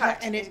Different cut,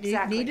 and it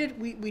exactly. needed,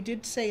 we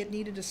did say it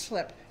needed a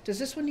slip. Does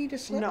this one need a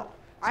slip? No,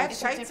 I have It's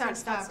a tights on. different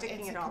It's not fabric. sticking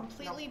It's at a all.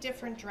 completely No.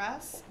 different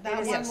dress. That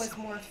is. one Yes. was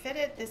more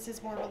fitted. This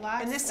is more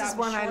relaxed. And this that is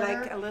was one I like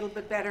shorter. a little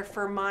bit better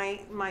for my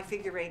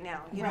figure right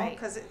now, you know, Right.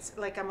 because it's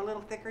like I'm a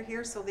little thicker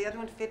here, so the other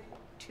one fit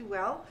too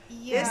well.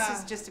 Yeah. This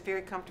is just a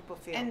very comfortable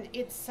feel. And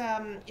it's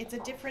a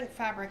different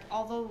fabric.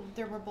 Although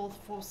they were both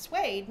faux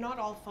suede, not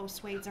all faux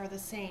suedes are the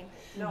same.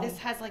 No. This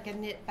has like a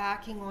knit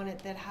backing on it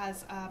that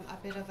has a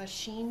bit of a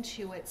sheen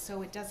to it,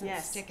 so it doesn't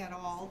Yes. stick at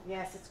all.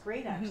 Yes, it's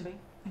great actually.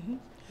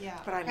 Yeah.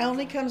 But I It love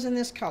only them. comes in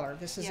this color.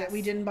 This is it. We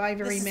Yes. didn't buy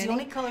very This is many. the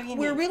only color you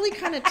We're need. really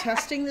kind of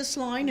testing this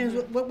line.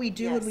 Is what we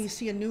do when Yes. we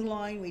see a new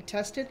line, we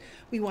test it.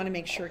 We want to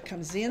make sure it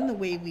comes in the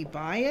way we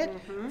buy it.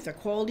 If the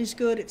quality's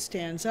good, it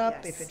stands up.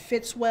 If Yes. it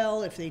fits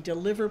well, if they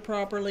deliver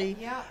properly.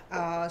 Yeah.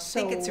 I So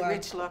think it's a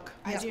rich look.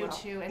 I as do well.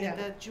 too. And Yeah.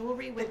 the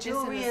jewelry with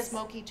jewelry this and the is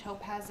smoky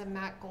topaz and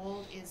matte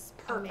gold is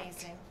perfect.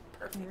 amazing.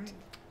 Perfect.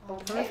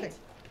 Perfect.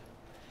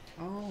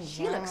 Oh,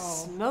 She wow. looks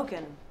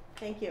smoking.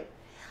 Thank you.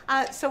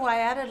 So I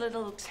added a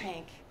little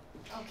tank,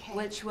 Okay.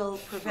 which will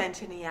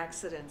prevent any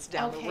accidents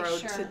down Okay, the road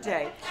sure.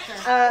 today.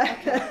 Sure.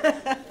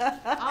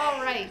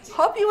 All right.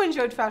 Hope you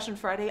enjoyed Fashion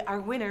Friday. Our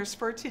winners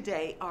for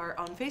today are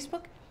on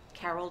Facebook,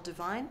 Carol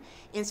Devine,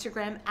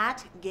 Instagram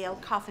at Gail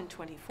Coffin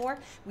 24.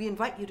 We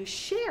invite you to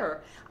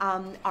share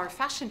our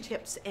fashion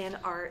tips and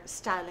our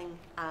styling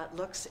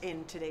looks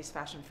in today's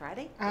Fashion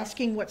Friday.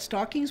 Asking what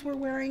stockings we're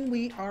wearing.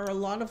 A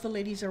lot of the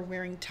ladies are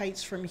wearing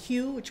tights from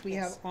Hue, which we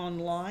Yes. have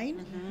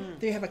online.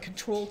 They have a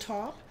control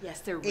top. Yes,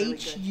 they're really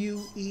good.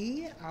 HUE.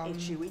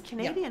 HUE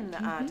Canadian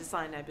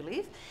design, I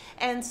believe.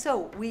 And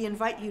so we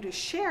invite you to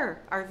share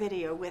our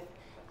video with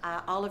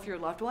all of your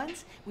loved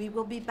ones. We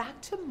will be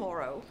back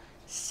tomorrow,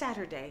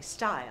 Saturday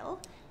style,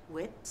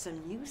 with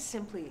some new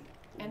Simply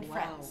And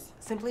Friends.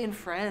 Simply and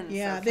Friends.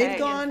 Yeah, okay.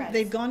 Friends.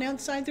 they've gone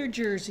outside their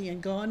jersey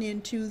and gone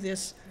into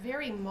this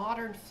Very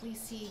modern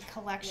fleecy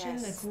collection.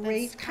 Yes. That's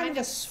Great, kind of kind of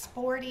a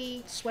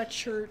sporty.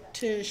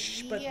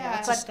 sweatshirt-ish, but Yeah.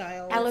 lots But of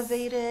style.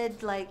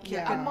 elevated, like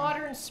Yeah. A you're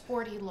modern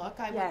sporty look,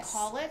 I Yes. would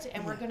call it,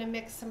 and we're going to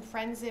mix some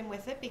Friends in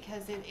with it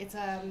because it's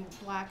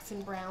blacks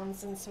and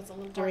browns, and so it's a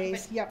little darker.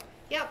 Grays, But, yep.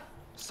 yep.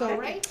 So All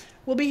right.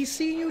 we'll be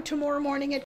seeing you tomorrow morning at